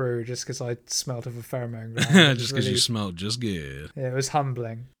loyal crew just because I smelt of a pheromone gland. Just because you smelled just good. Yeah, it was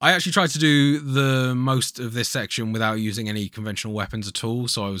humbling. I actually tried to do the most of this section without using any conventional weapons at all,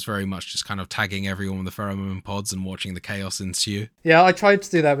 so I was very much just kind of tagging everyone with the pheromone pods and watching the chaos ensue. Yeah, I tried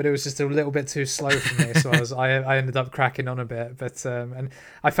to do that, but it was just a little bit too slow for me, so I ended up cracking on a bit. But and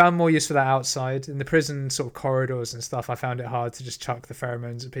I found more use for that outside. In the prison sort of corridors and stuff, I found it hard to just chuck the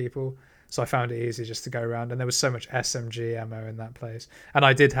pheromones at people. So I found it easy just to go around, and there was so much SMG ammo in that place. And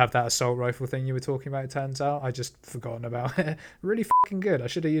I did have that assault rifle thing you were talking about, it turns out. I just forgotten about it. Really fucking good. I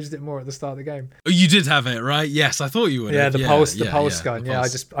should have used it more at the start of the game. Oh, you did have it, right? Yes, I thought you would. Yeah, the pulse gun. The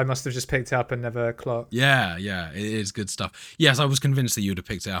pulse. I must have just picked it up and never clocked. Yeah, it is good stuff. Yes, I was convinced that you would have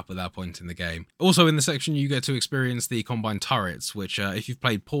picked it up at that point in the game. Also, in the section, you get to experience the Combine turrets, which, if you've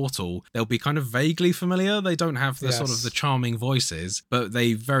played Portal, they'll be kind of vaguely familiar. They don't have the sort of the charming voices, but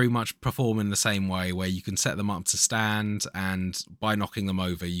they very much perform in the same way, where you can set them up to stand, and by knocking them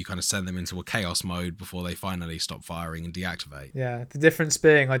over you kind of send them into a chaos mode before they finally stop firing and deactivate. Yeah, the difference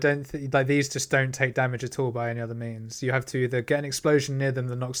being I don't think these just don't take damage at all by any other means. You have to either get an explosion near them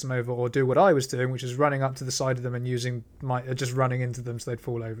that knocks them over, or do what I was doing, which is running up to the side of them and using just running into them so they'd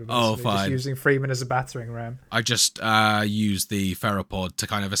fall over, basically. Oh, fine. Just using Freeman as a battering ram. I just used the Ferropod to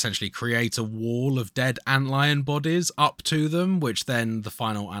kind of essentially create a wall of dead Antlion bodies up to them, which then the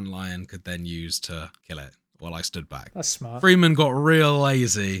final Antlion could then use to kill it while I stood back. That's smart. Freeman got real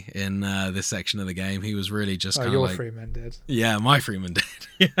lazy in this section of the game. He was really just kind of like... Freeman did. Yeah, my Freeman did.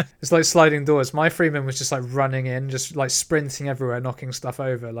 Yeah. It's like sliding doors. My Freeman was just like running in, just like sprinting everywhere, knocking stuff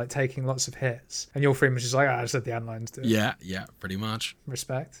over, like taking lots of hits. And your Freeman was just like, I just let the Antlions do it. Yeah, pretty much.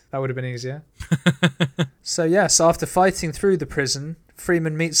 Respect. That would have been easier. So yes, after fighting through the prison,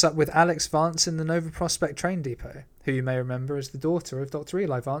 Freeman meets up with Alex Vance in the Nova Prospect train depot, who you may remember as the daughter of Dr.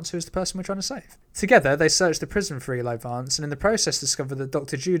 Eli Vance, who is the person we're trying to save. Together, they search the prison for Eli Vance, and in the process discover that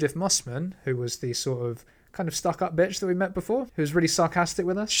Dr. Judith Mossman, who was the sort of kind of stuck-up bitch that we met before, who was really sarcastic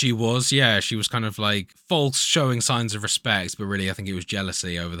with us. She was kind of like false showing signs of respect, but really I think it was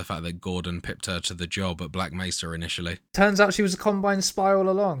jealousy over the fact that Gordon pipped her to the job at Black Mesa initially. Turns out she was a Combine spy all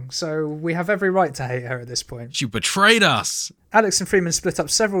along, so we have every right to hate her at this point. She betrayed us! Alex and Freeman split up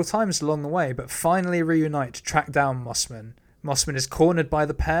several times along the way, but finally reunite to track down Mossman. Mossman is cornered by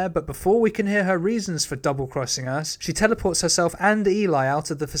the pair, but before we can hear her reasons for double-crossing us, she teleports herself and Eli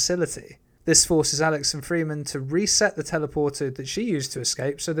out of the facility. This forces Alex and Freeman to reset the teleporter that she used to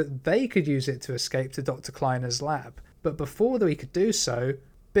escape so that they could use it to escape to Dr. Kleiner's lab. But before we could do so,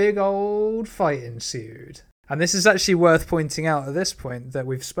 big old fight ensued. And this is actually worth pointing out at this point that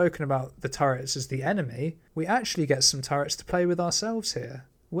we've spoken about the turrets as the enemy. We actually get some turrets to play with ourselves here.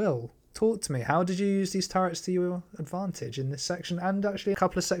 Will, talk to me. How did you use these turrets to your advantage in this section and actually a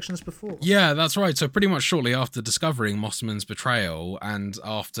couple of sections before? Yeah, that's right. So pretty much shortly after discovering Mossman's betrayal and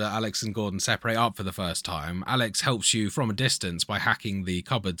after Alex and Gordon separate up for the first time, Alex helps you from a distance by hacking the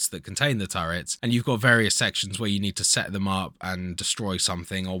cupboards that contain the turrets, and you've got various sections where you need to set them up and destroy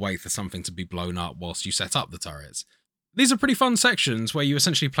something or wait for something to be blown up whilst you set up the turrets. These are pretty fun sections where you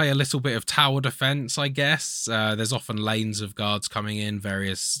essentially play a little bit of tower defense, I guess. There's often lanes of guards coming in,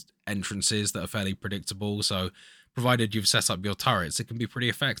 various entrances that are fairly predictable, so provided you've set up your turrets, it can be pretty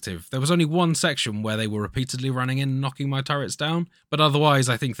effective. There was only one section where they were repeatedly running in and knocking my turrets down, but otherwise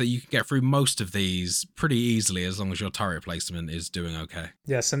I think that you can get through most of these pretty easily as long as your turret placement is doing okay.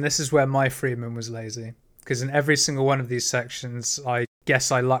 Yes, and this is where my Freeman was lazy, because in every single one of these sections I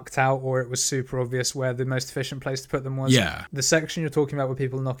guess I lucked out, or it was super obvious where the most efficient place to put them was. Yeah. The section you're talking about with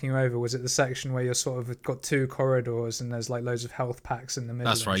people knocking you over, was it the section where you're sort of got two corridors and there's like loads of health packs in the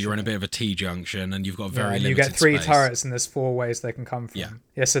middle? That's right, you're in a bit of a T-junction and you've got very limited and you get three space. turrets and there's four ways they can come from.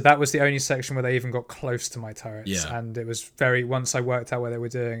 Yeah, so that was the only section where they even got close to my turrets. Yeah. And it was once I worked out what they were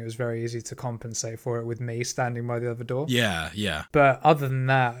doing, it was very easy to compensate for it with me standing by the other door. Yeah. But other than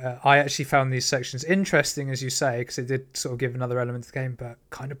that, I actually found these sections interesting, as you say, because it did sort of give another element to the game. game, but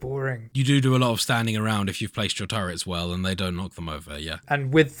kind of boring. You do a lot of standing around if you've placed your turrets well and they don't knock them over, yeah.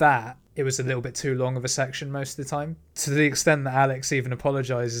 And with that, it was a little bit too long of a section most of the time, to the extent that Alex even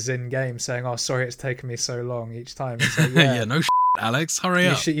apologizes in game, saying, "Oh, sorry, it's taken me so long each time." It's like, yeah, no Alex, hurry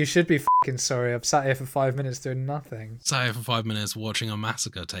up. You should be fucking sorry. I've sat here for 5 minutes doing nothing. Sat here for 5 minutes watching a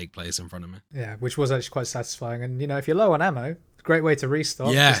massacre take place in front of me. Yeah, which was actually quite satisfying. And, if you're low on ammo, it's a great way to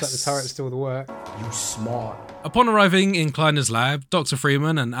restock. Yes. Just let the turrets do all the work. You smart. Upon arriving in Kleiner's lab, Dr.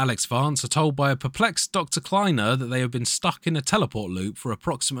 Freeman and Alex Vance are told by a perplexed Dr. Kleiner that they have been stuck in a teleport loop for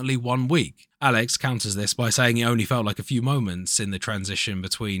approximately 1 week. Alex counters this by saying it only felt like a few moments in the transition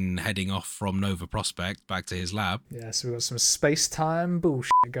between heading off from Nova Prospekt back to his lab. Yeah, so we've got some space-time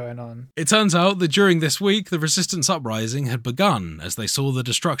bullshit going on. It turns out that during this week, the Resistance uprising had begun as they saw the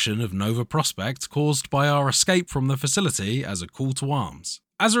destruction of Nova Prospekt caused by our escape from the facility as a call to arms.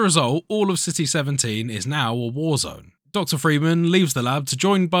 As a result, all of City 17 is now a war zone. Dr. Freeman leaves the lab to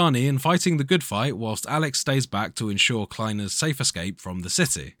join Barney in fighting the good fight, whilst Alex stays back to ensure Kleiner's safe escape from the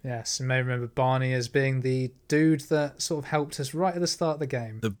city. Yes, you may remember Barney as being the dude that sort of helped us right at the start of the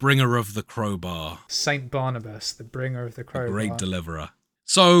game. The bringer of the crowbar. Saint Barnabas, the bringer of the crowbar. The great deliverer.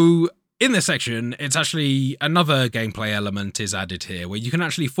 So, in this section, it's actually another gameplay element is added here, where you can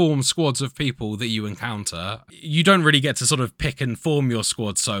actually form squads of people that you encounter. You don't really get to sort of pick and form your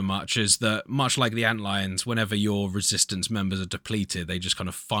squad so much as that, much like the Antlions, whenever your Resistance members are depleted, they just kind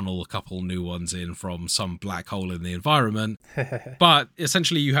of funnel a couple new ones in from some black hole in the environment. But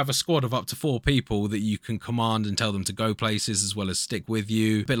essentially, you have a squad of up to 4 people that you can command and tell them to go places as well as stick with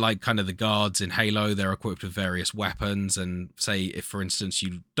you. A bit like kind of the guards in Halo, they're equipped with various weapons, and say if, for instance,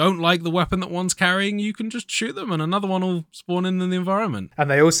 you don't like the weapon that one's carrying, you can just shoot them and another one will spawn in the environment. And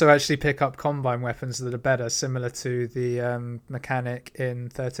they also actually pick up combine weapons that are better, similar to the mechanic in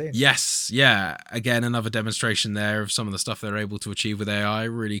 13. Yes, yeah. Again, another demonstration there of some of the stuff they're able to achieve with AI.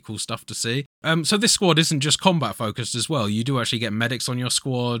 Really cool stuff to see. So this squad isn't just combat focused as well. You do actually get medics on your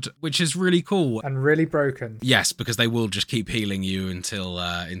squad, which is really cool. And really broken. Yes, because they will just keep healing you until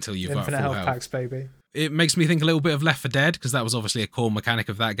you've got Infinite full health packs, baby. It makes me think a little bit of Left 4 Dead, because that was obviously a core mechanic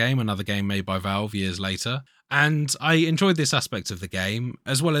of that game, another game made by Valve years later. And I enjoyed this aspect of the game,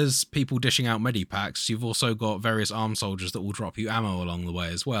 as well as people dishing out medipacks. You've also got various armed soldiers that will drop you ammo along the way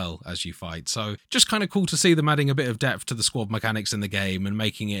as well as you fight. So just kind of cool to see them adding a bit of depth to the squad mechanics in the game and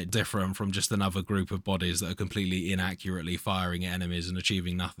making it different from just another group of bodies that are completely inaccurately firing at enemies and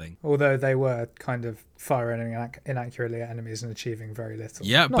achieving nothing. Although they were kind of firing inaccurately at enemies and achieving very little.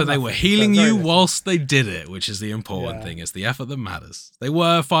 Yeah, but they were healing you whilst they did it, which is the important thing. It's the effort that matters. They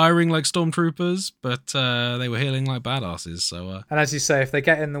were firing like stormtroopers, but they were healing like badasses. So, and as you say, if they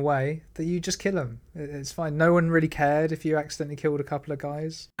get in the way, that you just kill them. It's fine. No one really cared if you accidentally killed a couple of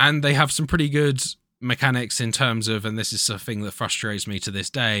guys. And they have some pretty good mechanics in terms of, and this is something that frustrates me to this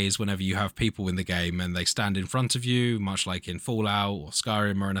day, is whenever you have people in the game and they stand in front of you, much like in Fallout or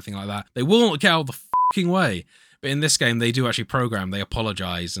Skyrim or anything like that, they will not get out of the fucking way. But in this game, they do actually program. They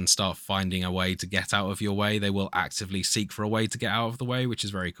apologize and start finding a way to get out of your way. They will actively seek for a way to get out of the way, which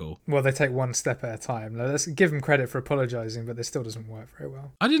is very cool. Well, they take one step at a time. Now, let's give them credit for apologizing, but this still doesn't work very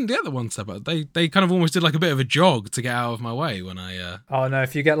well. I didn't get the one step. They kind of almost did like a bit of a jog to get out of my way when I... Oh, no,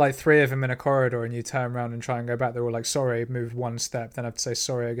 if you get like 3 of them in a corridor and you turn around and try and go back, they're all like, sorry, move 1 step. Then I have to say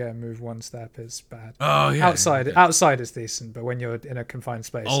sorry again, move 1 step. It's bad. Oh, yeah. Outside is decent, but when you're in a confined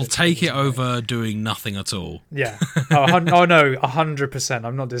space... I'll take it over doing nothing at all. Yeah. Oh no, 100%.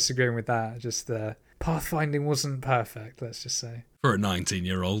 I'm not disagreeing with that. Just pathfinding wasn't perfect, let's just say. For a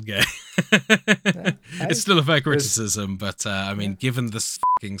 19-year-old game. It's still a fair criticism, but I mean, given the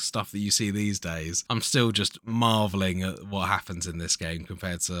fucking stuff that you see these days, I'm still just marveling at what happens in this game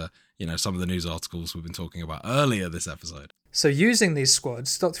compared to, some of the news articles we've been talking about earlier this episode. So using these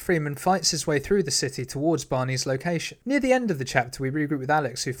squads, Dr. Freeman fights his way through the city towards Barney's location. Near the end of the chapter, we regroup with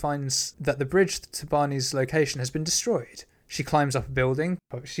Alex, who finds that the bridge to Barney's location has been destroyed. She climbs up a building.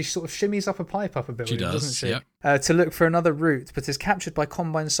 She sort of shimmies up a pipe up a building, doesn't she? Yep. To look for another route, but is captured by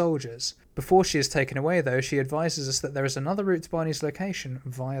Combine soldiers. Before she is taken away, though, she advises us that there is another route to Barney's location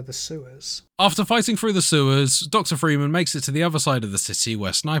via the sewers. After fighting through the sewers, Dr. Freeman makes it to the other side of the city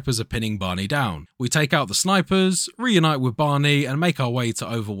where snipers are pinning Barney down. We take out the snipers, reunite with Barney, and make our way to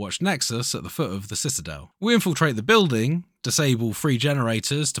Overwatch Nexus at the foot of the Citadel. We infiltrate the building, disable 3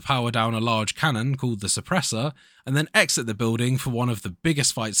 generators to power down a large cannon called the Suppressor, and then exit the building for one of the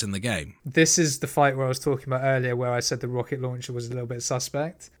biggest fights in the game. This is the fight where I was talking about earlier, where I said the rocket launcher was a little bit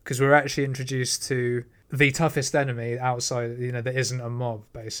suspect, because we're actually introduced to the toughest enemy outside, that isn't a mob,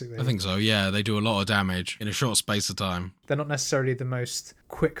 basically. I think so, yeah. They do a lot of damage in a short space of time. They're not necessarily the most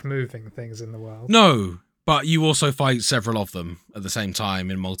quick-moving things in the world. No, But you also fight several of them at the same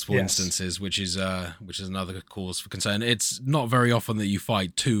time in multiple Yes. instances, which is another cause for concern. It's not very often that you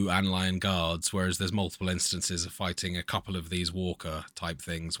fight 2 Antlion guards, whereas there's multiple instances of fighting a couple of these walker type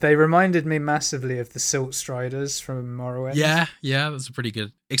things. They reminded me massively of the Silt Striders from Morrowind. Yeah, that's a pretty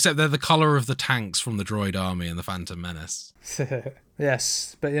good. Except they're the colour of the tanks from the Droid Army and the Phantom Menace.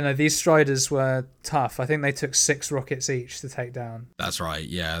 Yes, but these Striders were tough. I think they took 6 rockets each to take down. That's right,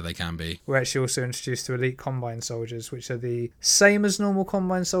 yeah, they can be. We're actually also introduced to elite Combine soldiers, which are the same as normal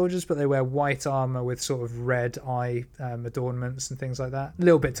Combine soldiers, but they wear white armour with sort of red eye adornments and things like that. A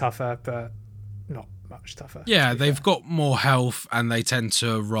little bit tougher, but not much tougher. Yeah, they've got more health and they tend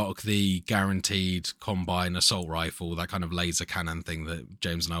to rock the guaranteed Combine assault rifle, that kind of laser cannon thing that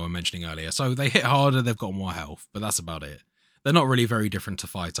James and I were mentioning earlier. So they hit harder, they've got more health, but that's about it. They're not really very different to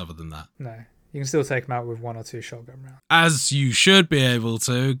fight other than that. No. You can still take them out with 1 or 2 shotgun rounds. As you should be able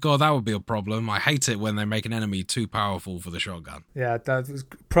to. God, that would be a problem. I hate it when they make an enemy too powerful for the shotgun. Yeah,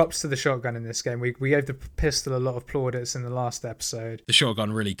 props to the shotgun in this game. We gave the pistol a lot of plaudits in the last episode. The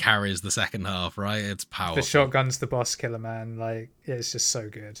shotgun really carries the second half, right? It's powerful. The shotgun's the boss killer, man. It's just so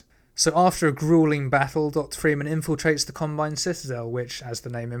good. So after a grueling battle, Dr. Freeman infiltrates the Combine Citadel, which, as the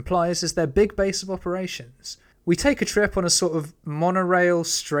name implies, is their big base of operations. We take a trip on a sort of monorail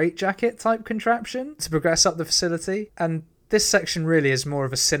straitjacket type contraption to progress up the facility, and this section really is more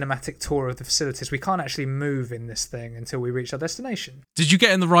of a cinematic tour of the facilities. We can't actually move in this thing until we reach our destination. Did you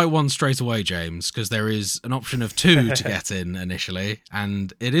get in the right one straight away, James? Because there is an option of 2 to get in initially,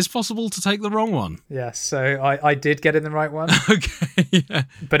 and it is possible to take the wrong one. Yes, so I did get in the right one. Okay, yeah.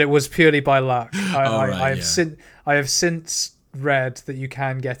 But it was purely by luck. I have since read that you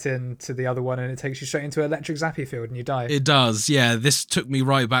can get into the other one and it takes you straight into an electric zappy field and you die. It does, yeah. This took me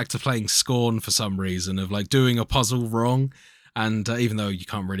right back to playing Scorn for some reason, of doing a puzzle wrong. And even though you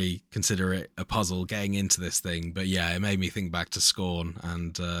can't really consider it a puzzle getting into this thing, but yeah, it made me think back to Scorn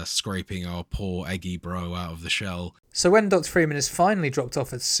and scraping our poor Eggy bro out of the shell. So when Dr. Freeman is finally dropped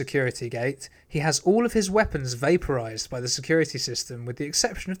off at the security gate, he has all of his weapons vaporized by the security system with the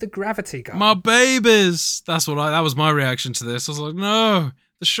exception of the gravity gun. My babies! That was my reaction to this. I was like, no,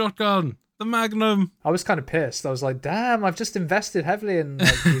 the shotgun. The Magnum. I was kind of pissed. I was like, damn, I've just invested heavily in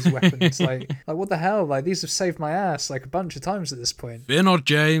these weapons. like what the hell? These have saved my ass a bunch of times at this point. Fear not,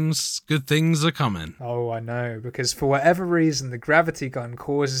 James. Good things are coming. Oh, I know. Because for whatever reason, the gravity gun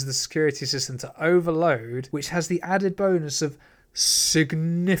causes the security system to overload, which has the added bonus of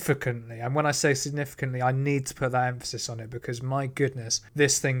significantly. And when I say significantly, I need to put that emphasis on it because my goodness,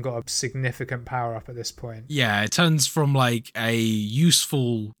 this thing got a significant power up at this point. Yeah, it turns from a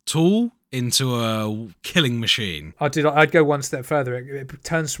useful tool into a killing machine. I'd go one step further. It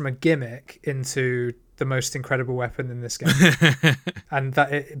turns from a gimmick into the most incredible weapon in this game. And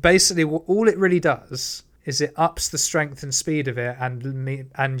that it basically all it really does is it ups the strength and speed of it,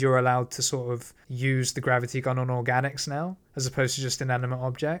 and you're allowed to sort of use the gravity gun on organics now, as opposed to just inanimate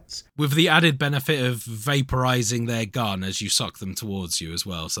objects. With the added benefit of vaporizing their gun as you suck them towards you as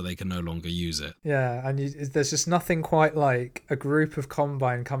well, so they can no longer use it. Yeah, and there's just nothing quite like a group of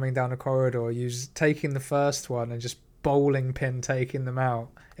Combine coming down a corridor, taking the first one and just bowling pin taking them out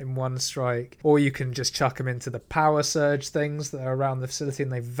in one strike, or you can just chuck them into the power surge things that are around the facility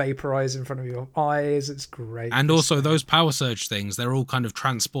and they vaporize in front of your eyes. It's great. And also those power surge things, they're all kind of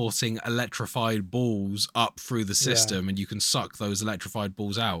transporting electrified balls up through the system, and you can suck those electrified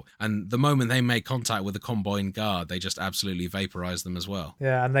balls out, and the moment they make contact with a Combine guard, they just absolutely vaporize them as well.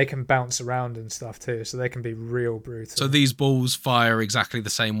 Yeah, and they can bounce around and stuff too, so they can be real brutal. So these balls fire exactly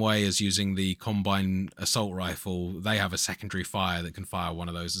the same way as using the Combine assault rifle. They have a secondary fire that can fire one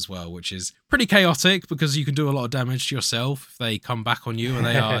of those as well, which is pretty chaotic because you can do a lot of damage to yourself if they come back on you, and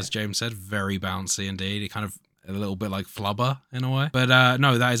they are, as James said, very bouncy indeed. It kind of a little bit like Flubber in a way. But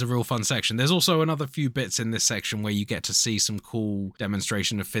no, that is a real fun section. There's also another few bits in this section where you get to see some cool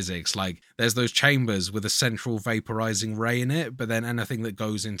demonstration of physics. There's those chambers with a central vaporizing ray in it, but then anything that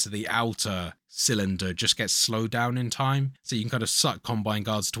goes into the outer cylinder just gets slowed down in time. So you can kind of suck Combine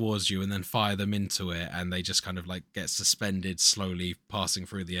guards towards you and then fire them into it, and they just kind of get suspended slowly passing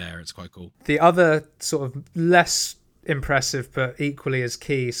through the air. It's quite cool. The other sort of less impressive but equally as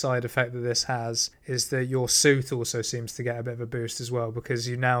key side effect that this has is that your suit also seems to get a bit of a boost as well, because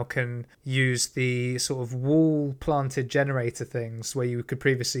you now can use the sort of wall planted generator things where you could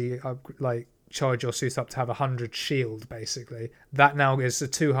previously charge your suit up to have 100 shield. Basically that now is a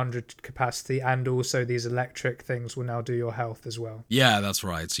 200 capacity, and also these electric things will now do your health as well. Yeah, that's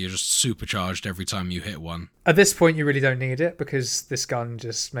right. So you're just supercharged every time you hit one. At this point you really don't need it because this gun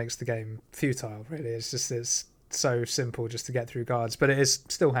just makes the game futile, really. It's so simple just to get through guards, but it is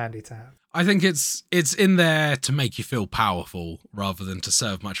still handy to have. I think it's in there to make you feel powerful rather than to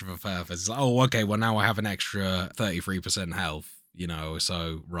serve much of a purpose. It's like, oh, okay, well now I have an extra 33% health,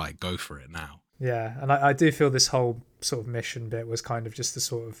 so right, go for it now. Yeah, and I do feel this whole sort of mission bit was kind of just the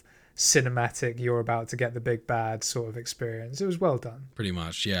sort of cinematic, you're about to get the big bad sort of experience. It was well done. Pretty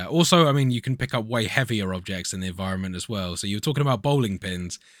much, yeah. Also, I mean, you can pick up way heavier objects in the environment as well. So you're talking about bowling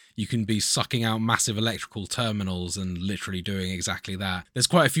pins. You can be sucking out massive electrical terminals and literally doing exactly that. There's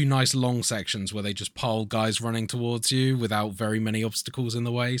quite a few nice long sections where they just pile guys running towards you without very many obstacles in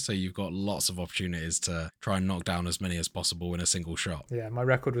the way. So you've got lots of opportunities to try and knock down as many as possible in a single shot. Yeah, my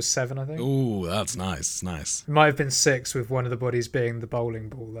record was 7, I think. Ooh, that's nice. Nice. It might have been 6 with one of the bodies being the bowling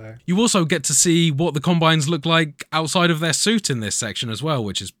ball, though. You also get to see what the Combines look like outside of their suit in this section as well,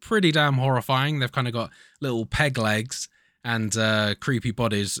 which is pretty damn horrifying. They've kind of got little peg legs and creepy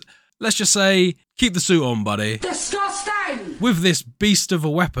bodies. Let's just say, keep the suit on, buddy. Disgusting! With this beast of a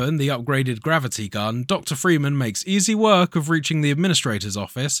weapon, the upgraded gravity gun, Dr. Freeman makes easy work of reaching the administrator's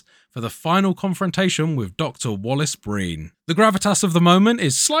office for the final confrontation with Dr. Wallace Breen. The gravitas of the moment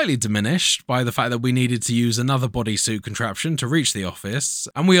is slightly diminished by the fact that we needed to use another bodysuit contraption to reach the office,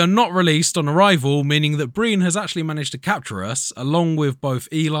 and we are not released on arrival, meaning that Breen has actually managed to capture us, along with both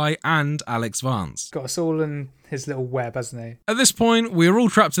Eli and Alex Vance. Got us all in his little web, hasn't he? At this point, we are all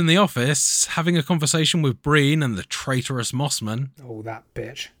trapped in the office, having a conversation with Breen and the traitorous Mossman. Oh, that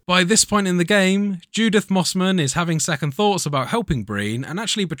bitch. By this point in the game, Judith Mossman is having second thoughts about helping Breen and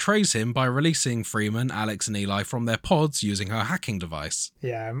actually betrays him by releasing Freeman, Alex and Eli from their pods using her hacking device.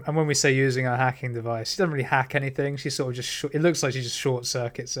 Yeah, and when we say using her hacking device, she doesn't really hack anything. She sort of just, it looks like she just short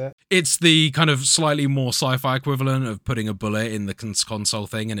circuits it. It's the kind of slightly more sci-fi equivalent of putting a bullet in the console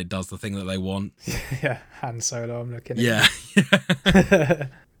thing and it does the thing that they want. Yeah, Han Solo, I'm looking at. Yeah.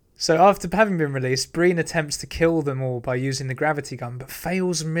 So after having been released, Breen attempts to kill them all by using the gravity gun, but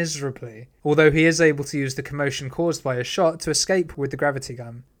fails miserably, although he is able to use the commotion caused by a shot to escape with the gravity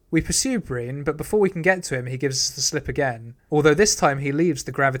gun. We pursue Breen, but before we can get to him, he gives us the slip again, although this time he leaves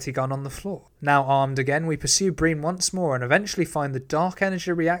the gravity gun on the floor. Now armed again, we pursue Breen once more and eventually find the dark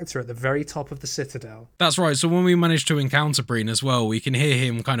energy reactor at the very top of the Citadel. That's right, so when we manage to encounter Breen as well, we can hear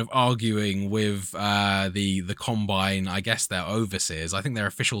him kind of arguing with the Combine, I guess they're overseers. I think their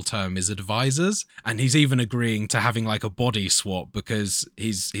official term is advisors, and he's even agreeing to having like a body swap because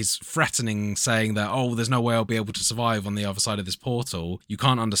he's threatening, saying that, oh, there's no way I'll be able to survive on the other side of this portal. You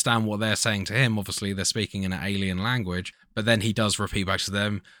can't understand what they're saying to him. Obviously, they're speaking in an alien language, but then he does repeat back to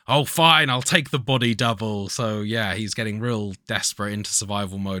them, oh, fine, I'll take the body double. So yeah, he's getting real desperate into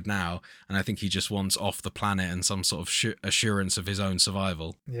survival mode now, and I think he just wants off the planet and some sort of assurance of his own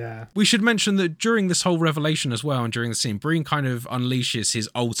survival. Yeah. We should mention that during this whole revelation as well, and during the scene, Breen kind of unleashes his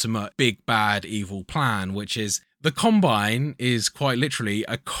ultimate big bad evil plan, which is the Combine is quite literally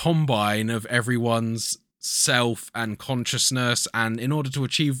a combine of everyone's self and consciousness, and in order to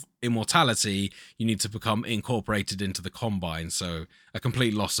achieve immortality you need to become incorporated into the Combine, so a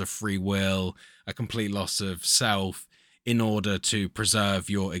complete loss of free will, a complete loss of self in order to preserve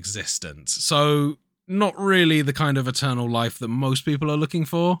your existence. So not really the kind of eternal life that most people are looking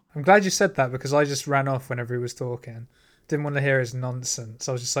for. I'm glad you said that because I just ran off whenever he was talking. Didn't want to hear his nonsense.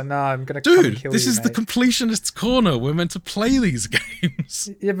 I was just like, no, I'm going to come and kill you, this is mate. the completionist's corner. We're meant to play these games.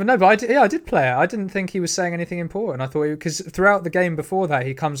 Yeah, but no, but I did play it. I didn't think he was saying anything important. I thought, because throughout the game before that,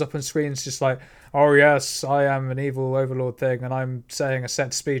 he comes up on screens just like, oh yes, I am an evil overlord thing, and I'm saying a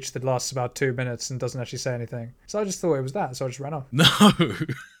set speech that lasts about 2 minutes and doesn't actually say anything. So I just thought it was that, so I just ran off. No.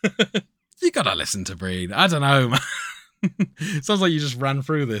 You gotta listen to Breen. I don't know, man. Sounds like you just ran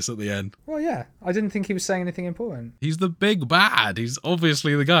through this at the end. Well, yeah. I didn't think he was saying anything important. He's the big bad. He's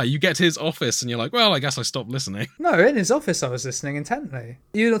obviously the guy. You get to his office and you're like, well, I guess I stopped listening. No, in his office I was listening intently.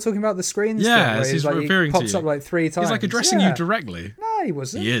 You're not talking about the screens? Yeah, where he's like, referring he to pops you. up like 3 times. He's like addressing you directly. No, he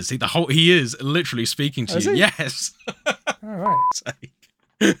wasn't. He is. He is literally speaking to Is you. he? Yes. All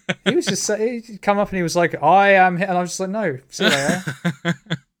right. He was just he'd come up and he was like, I am here. And I was just like, no, see you later.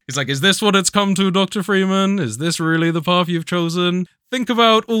 He's like, is this what it's come to, Dr. Freeman? Is this really the path you've chosen? Think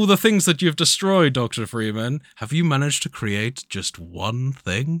about all the things that you've destroyed, Dr. Freeman. Have you managed to create just one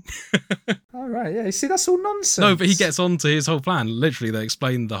thing? All right, yeah. You see, that's all nonsense. No, but he gets on to his whole plan. Literally, they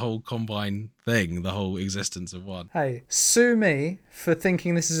explain the whole Combine thing, the whole existence of one. Hey, sue me for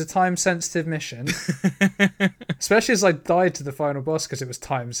thinking this is a time-sensitive mission. Especially as I died to the final boss because it was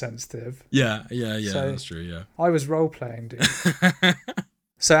time-sensitive. Yeah, So, that's true, yeah. I was role-playing, dude.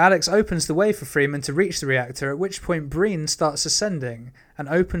 So Alex opens the way for Freeman to reach the reactor, at which point Breen starts ascending and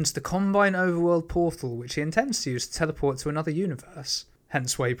opens the Combine Overworld portal, which he intends to use to teleport to another universe.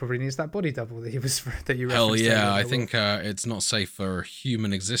 Hence why he probably needs that body double that you referenced. Hell yeah, earlier. I think it's not safe for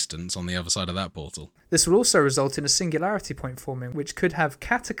human existence on the other side of that portal. This will also result in a singularity point forming, which could have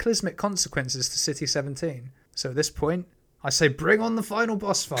cataclysmic consequences to City 17. So at this point, I say bring on the final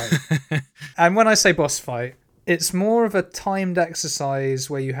boss fight. And when I say boss fight, it's more of a timed exercise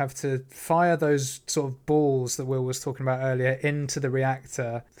where you have to fire those sort of balls that Will was talking about earlier into the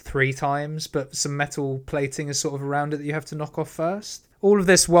reactor 3 times, but some metal plating is sort of around it that you have to knock off first. All of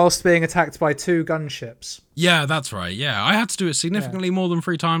this whilst being attacked by 2 gunships. Yeah, that's right. Yeah, I had to do it significantly more than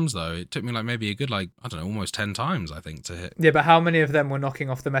 3 times, though. It took me like maybe a good, almost 10 times, I think, to hit. Yeah, but how many of them were knocking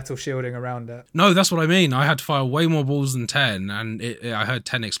off the metal shielding around it? No, that's what I mean. I had to fire way more balls than 10, and I heard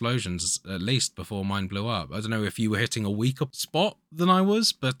 10 explosions at least before mine blew up. I don't know if you were hitting a weaker spot than I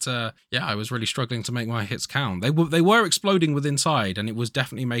was, but yeah, I was really struggling to make my hits count. They were exploding with inside, and it was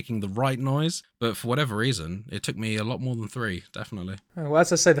definitely making the right noise, but for whatever reason, it took me a lot more than 3, definitely. Well,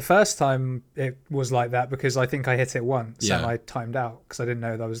 as I say, the first time it was like that because I think I hit it once and Yeah. I timed out because I didn't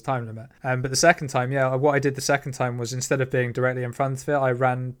know there was a time limit. But the second time, what I did the second time was instead of being directly in front of it, I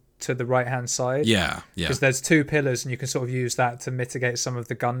ran to the right-hand side. Yeah. Because there's 2 pillars and you can sort of use that to mitigate some of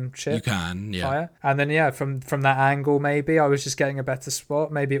the gunship. You can, yeah. Fire. And then, from that angle, maybe I was just getting a better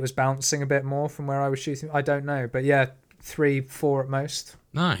spot. Maybe it was bouncing a bit more from where I was shooting. I don't know. But yeah, 3, 4 at most.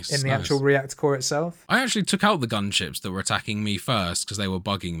 Nice. In the actual reactor core itself. I actually took out the gunships that were attacking me first because they were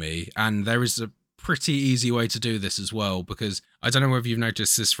bugging me, and there is a pretty easy way to do this as well, because I don't know whether you've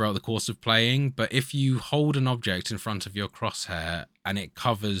noticed this throughout the course of playing, but if you hold an object in front of your crosshair and it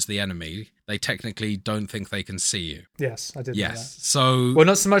covers the enemy, they technically don't think they can see you. Yes, I did know that. So... Well,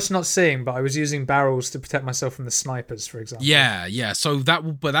 not so much not seeing, but I was using barrels to protect myself from the snipers, for example. Yeah. So that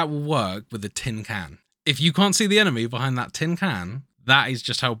will work with a tin can. If you can't see the enemy behind that tin can, that is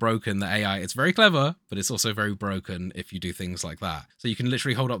just how broken the AI. It's very clever, but it's also very broken if you do things like that. So you can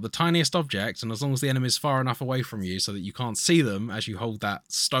literally hold up the tiniest object, and as long as the enemy is far enough away from you so that you can't see them as you hold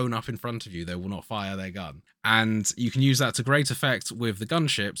that stone up in front of you, they will not fire their gun. And you can use that to great effect with the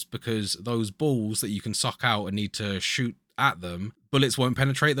gunships, because those balls that you can suck out and need to shoot at them, bullets won't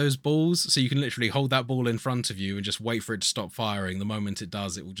penetrate those balls, so you can literally hold that ball in front of you and just wait for it to stop firing. The moment it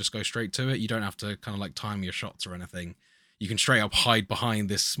does, it will just go straight to it. You don't have to kind of like time your shots or anything. You can straight up hide behind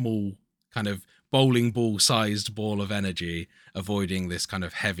this small kind of bowling ball sized ball of energy, avoiding this kind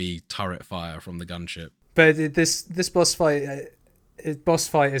of heavy turret fire from the gunship. But this boss fight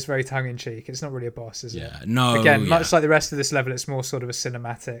is very tongue-in-cheek. It's not really a boss, is it? Yeah, no. Again, much like the rest of this level, it's more sort of a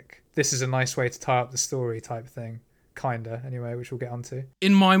cinematic. This is a nice way to tie up the story type thing. Kinda, anyway, which we'll get onto.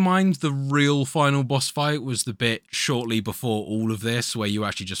 In my mind, the real final boss fight was the bit shortly before all of this, where you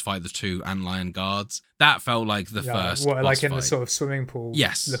actually just fight the 2 antlion guards. That felt like the first boss like in fight. the sort of swimming pool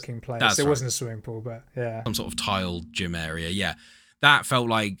looking place. That's It right. wasn't a swimming pool, but yeah. Some sort of tiled gym area, yeah. That felt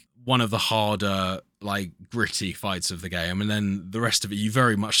like one of the harder, like, gritty fights of the game, and then the rest of it, you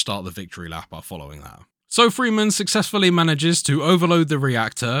very much start the victory lap by following that. So Freeman successfully manages to overload the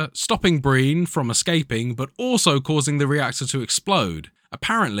reactor, stopping Breen from escaping, but also causing the reactor to explode.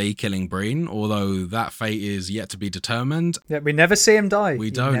 Apparently killing Breen, although that fate is yet to be determined. Yeah, we never see him die.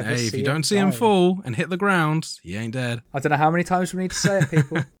 We don't, if you don't see him fall and hit the ground, he ain't dead. I don't know how many times we need to say it,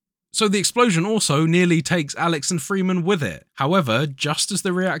 people. So the explosion also nearly takes Alex and Freeman with it. However, just as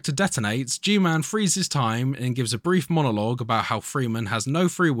the reactor detonates, G-Man freezes time and gives a brief monologue about how Freeman has no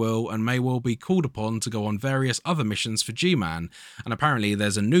free will and may well be called upon to go on various other missions for G-Man, and apparently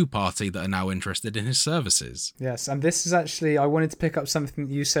there's a new party that are now interested in his services. Yes, and this is actually, I wanted to pick up something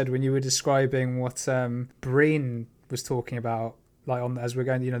that you said when you were describing what Breen was talking about, like as we're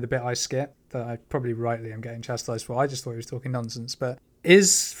going, the bit I skipped, that I probably rightly am getting chastised for. I just thought he was talking nonsense, but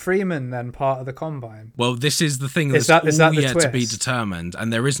is Freeman then part of the Combine? Well, this is the thing that's is that the yet twist? to be determined,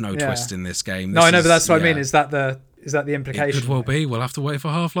 and there is no twist in this game. No, I know, but that's what I mean. Is that the implication? It could well be. We'll have to wait for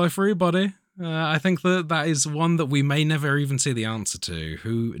Half-Life 3, buddy. I think that is one that we may never even see the answer to.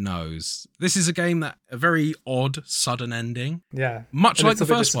 Who knows? This is a game that a very odd, sudden ending. Yeah, much like the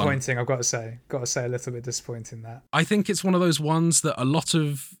first one. Disappointing. I've got to say, a little bit disappointing that. I think it's one of those ones that a lot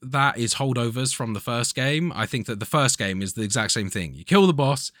of that is holdovers from the first game. I think that the first game is the exact same thing. You kill the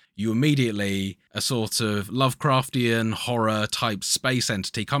boss, you immediately, a sort of Lovecraftian horror type space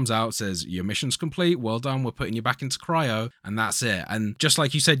entity comes out, says, your mission's complete, well done, we're putting you back into cryo, and that's it. And just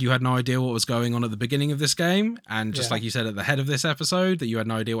like you said, you had no idea what was going on at the beginning of this game, and just like you said at the head of this episode, that you had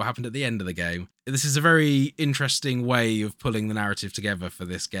no idea what happened at the end of the game. This is a very interesting way of pulling the narrative together for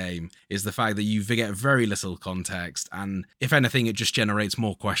this game, is the fact that you get very little context, and if anything, it just generates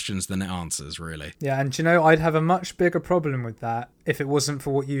more questions than it answers, really. Yeah, and I'd have a much bigger problem with that if it wasn't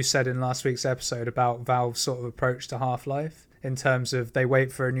for what you said in last week's episode about Valve's sort of approach to Half-Life. in terms of they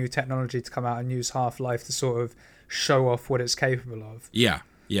wait for a new technology to come out and use Half-Life to sort of show off what it's capable of. Yeah.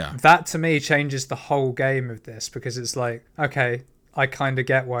 That to me changes the whole game of this, because it's like, okay, I kind of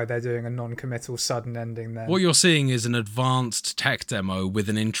get why they're doing a non-committal sudden ending there. What you're seeing is an advanced tech demo with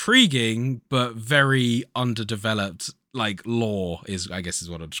an intriguing but very underdeveloped lore is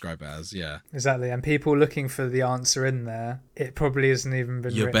what I'd describe it as. Yeah, exactly. And people looking for the answer in there, it probably isn't even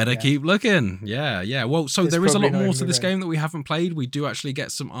been you written better yet. keep looking. Yeah. Well, so It's there is a lot probably not more even to this written. game that we haven't played. We do actually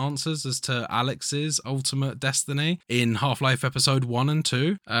get some answers as to Alex's ultimate destiny in Half-Life episode 1 and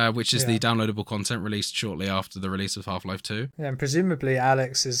 2, which is the downloadable content released shortly after the release of Half-Life 2. Yeah, and presumably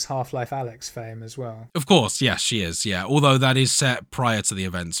Alex is Half-Life Alex fame as well. Of course, yes, she is. Yeah, although that is set prior to the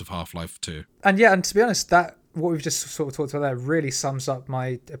events of Half-Life 2. And yeah, and to be honest, that what we've just sort of talked about there really sums up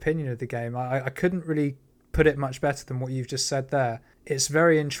my opinion of the game. I couldn't really put it much better than what you've just said there. It's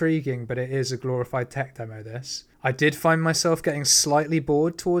very intriguing, but it is a glorified tech demo, this. I did find myself getting slightly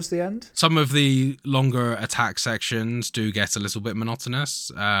bored towards the end. Some of the longer attack sections do get a little bit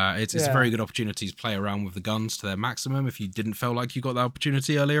monotonous. It's a very good opportunity to play around with the guns to their maximum if you didn't feel like you got that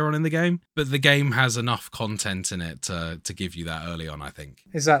opportunity earlier on in the game. But the game has enough content in it to give you that early on, I think.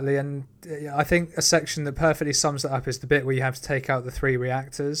 Exactly, and I think a section that perfectly sums that up is the bit where you have to take out the 3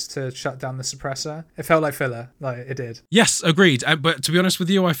 reactors to shut down the suppressor. It felt like filler, like it did. Yes, agreed. But to be honest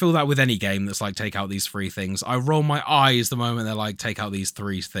with you, I feel that with any game that's like, take out these 3 things. I roll my eyes the moment they're like, take out these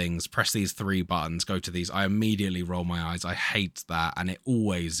 3 things, press these 3 buttons, go to these. I immediately roll my eyes. I hate that, and it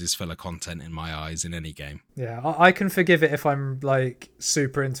always is filler content in my eyes in any game. Yeah, I can forgive it if I'm like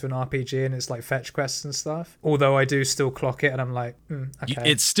super into an RPG and it's like fetch quests and stuff. Although I do still clock it and I'm like,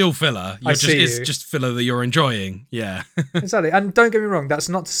 okay. It's still filler. It's just filler that you're enjoying. Yeah. Exactly. And don't get me wrong, that's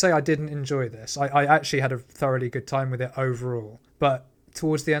not to say I didn't enjoy this. I actually had a thoroughly good time with it overall. But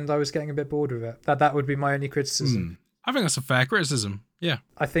towards the end, I was getting a bit bored with it. That would be my only criticism. I think that's a fair criticism. Yeah.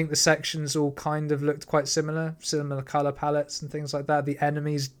 I think the sections all kind of looked quite similar color palettes and things like that. The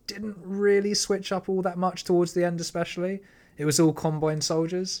enemies didn't really switch up all that much towards the end, especially. It was all Combine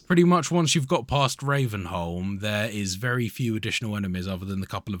soldiers. Pretty much once you've got past Ravenholm, there is very few additional enemies other than the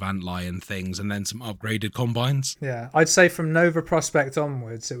couple of antlion things and then some upgraded Combines. Yeah, I'd say from Nova Prospect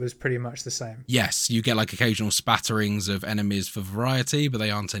onwards, it was pretty much the same. Yes, you get like occasional spatterings of enemies for variety, but they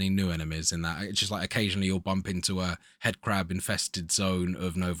aren't any new enemies in that. It's just like occasionally you'll bump into a headcrab infested zone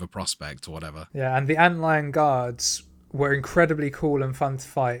of Nova Prospect or whatever. Yeah, and the antlion guards were incredibly cool and fun to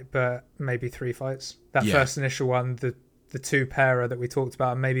fight, but maybe 3 fights. That first initial one, the 2-pairer that we talked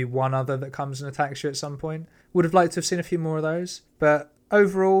about, and maybe one other that comes and attacks you at some point. Would have liked to have seen a few more of those. But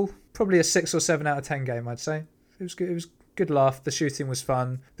overall, probably a 6 or 7 out of 10 game, I'd say. It was good. It was good laugh. The shooting was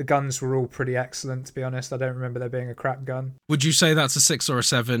fun. The guns were all pretty excellent, to be honest. I don't remember there being a crap gun. Would you say that's a 6 or a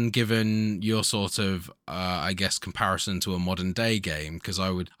 7 given your sort of, I guess, comparison to a modern day game? Because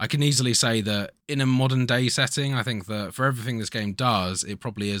I can easily say that in a modern day setting, I think that for everything this game does, it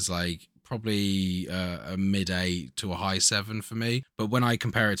probably is like probably a mid-8 to a high 7 for me. But when I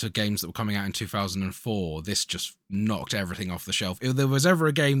compare it to games that were coming out in 2004, this just knocked everything off the shelf. If there was ever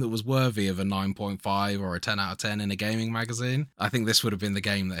a game that was worthy of a 9.5 or a 10 out of 10 in a gaming magazine, I think this would have been the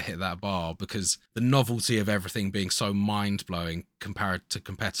game that hit that bar, because the novelty of everything being so mind-blowing compared to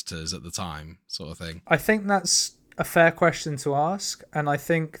competitors at the time, sort of thing. I think that's a fair question to ask, and I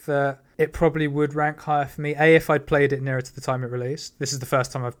think that it probably would rank higher for me. If I'd played it nearer to the time it released. This is the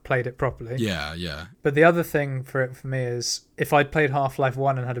first time I've played it properly. Yeah. But the other thing for me is, if I'd played Half-Life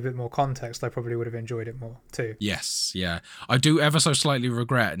 1 and had a bit more context, I probably would have enjoyed it more too. Yes, yeah. I do ever so slightly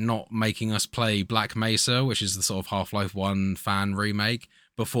regret not making us play Black Mesa, which is the sort of Half-Life 1 fan remake,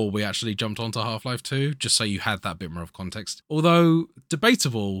 before we actually jumped onto Half-Life 2, just so you had that bit more of context. Although,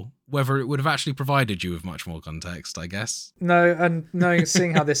 debatable whether it would have actually provided you with much more context, I guess. No, and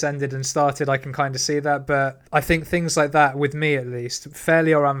seeing how this ended and started, I can kind of see that, but I think things like that, with me at least,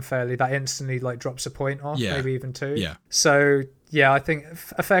 fairly or unfairly, that instantly like drops a point off, maybe even 2. Yeah. So, yeah, I think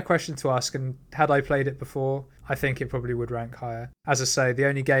a fair question to ask, and had I played it before, I think it probably would rank higher. As I say, the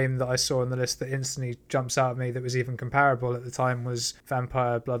only game that I saw on the list that instantly jumps out at me that was even comparable at the time was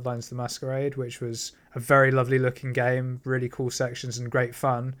Vampire Bloodlines The Masquerade, which was a very lovely looking game, really cool sections and great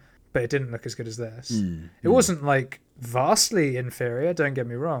fun, but it didn't look as good as this. It wasn't like vastly inferior, don't get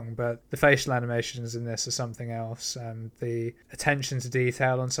me wrong, but the facial animations in this are something else, and the attention to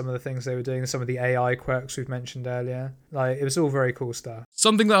detail on some of the things they were doing, some of the AI quirks we've mentioned earlier, like, it was all very cool stuff.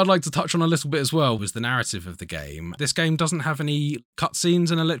 Something that I'd like to touch on a little bit as well was the narrative of the game. This game doesn't have any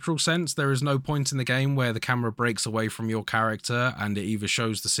cutscenes in a literal sense. There is no point in the game where the camera breaks away from your character and it either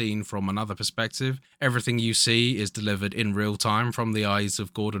shows the scene from another perspective. Everything you see is delivered in real time from the eyes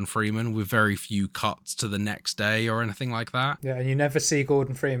of Gordon Freeman, with very few cuts to the next day or anything anything like that. Yeah, and you never see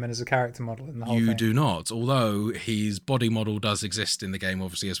Gordon Freeman as a character model in the whole thing. You do not, although his body model does exist in the game,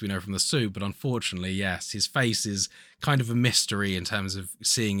 obviously, as we know from the suit, but unfortunately, yes, his face is kind of a mystery in terms of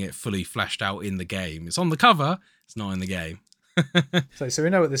seeing it fully fleshed out in the game. It's on the cover, it's not in the game. So we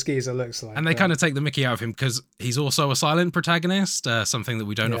know what this geezer looks like. And they kind of take the mickey out of him because he's also a silent protagonist, something that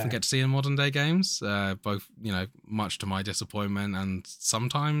we don't often get to see in modern day games, both, much to my disappointment and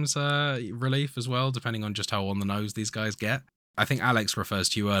sometimes relief as well, depending on just how on the nose these guys get. I think Alex refers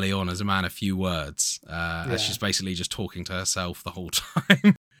to you early on as a man of few words, as she's basically just talking to herself the whole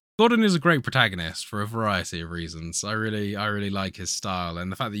time. Gordon is a great protagonist for a variety of reasons. I really like his style,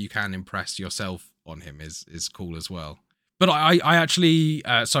 and the fact that you can impress yourself on him is cool as well. But I actually,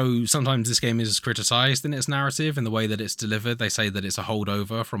 so sometimes this game is criticised in its narrative, in the way that it's delivered. They say that it's a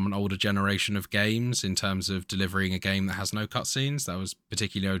holdover from an older generation of games in terms of delivering a game that has no cutscenes. That was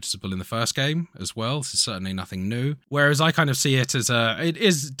particularly noticeable in the first game as well. This is certainly nothing new. Whereas I kind of see it as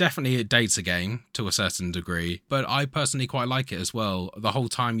it dates a game to a certain degree, but I personally quite like it as well. The whole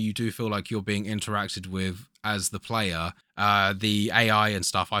time you do feel like you're being interacted with as the player. The AI and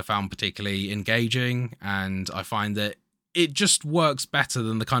stuff I found particularly engaging, and I find that it just works better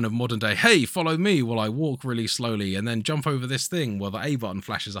than the kind of modern day, hey, follow me while I walk really slowly and then jump over this thing while the A button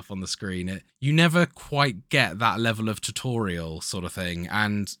flashes up on the screen. You never quite get that level of tutorial sort of thing.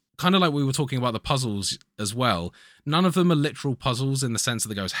 And kind of like we were talking about the puzzles as well, none of them are literal puzzles in the sense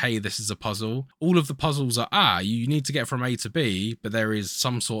that it goes, hey, this is a puzzle. All of the puzzles are, you need to get from A to B, but there is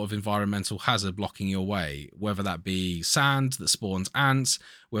some sort of environmental hazard blocking your way, whether that be sand that spawns ants,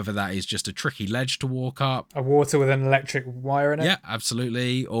 whether that is just a tricky ledge to walk up. A water with an electric wire in it? Yeah,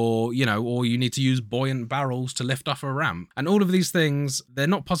 absolutely. Or you need to use buoyant barrels to lift off a ramp. And all of these things, they're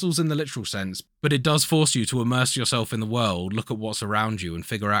not puzzles in the literal sense, but it does force you to immerse yourself in the world, look at what's around you and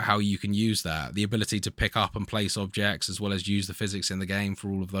figure out how you can use that. The ability to pick up and place objects as well as use the physics in the game for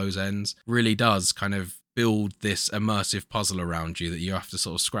all of those ends really does kind of build this immersive puzzle around you that you have to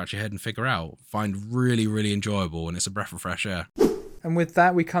sort of scratch your head and figure out. Find really, really enjoyable, and it's a breath of fresh air. And with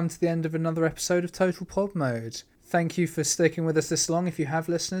that, we come to the end of another episode of Total Pod Mode. Thank you for sticking with us this long. If you have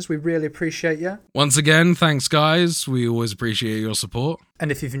listeners, we really appreciate you. Once again, thanks, guys. We always appreciate your support.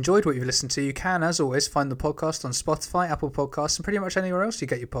 And if you've enjoyed what you've listened to, you can, as always, find the podcast on Spotify, Apple Podcasts, and pretty much anywhere else you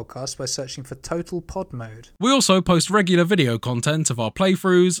get your podcasts by searching for Total Pod Mode. We also post regular video content of our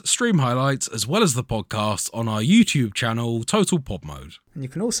playthroughs, stream highlights, as well as the podcast on our YouTube channel, Total Pod Mode. And you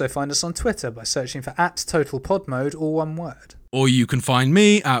can also find us on Twitter by searching for @TotalPodMode, all one word. Or you can find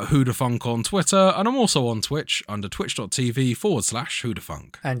me at Whodafunk on Twitter, and I'm also on Twitch under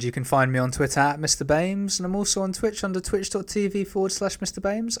twitch.tv/Whodafunk. And you can find me on Twitter at Mr. Bames, and I'm also on Twitch under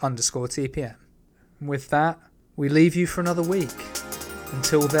twitch.tv/MrBames_TPM. And with that, we leave you for another week.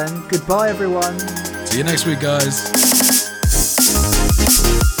 Until then, goodbye everyone. See you next week, guys.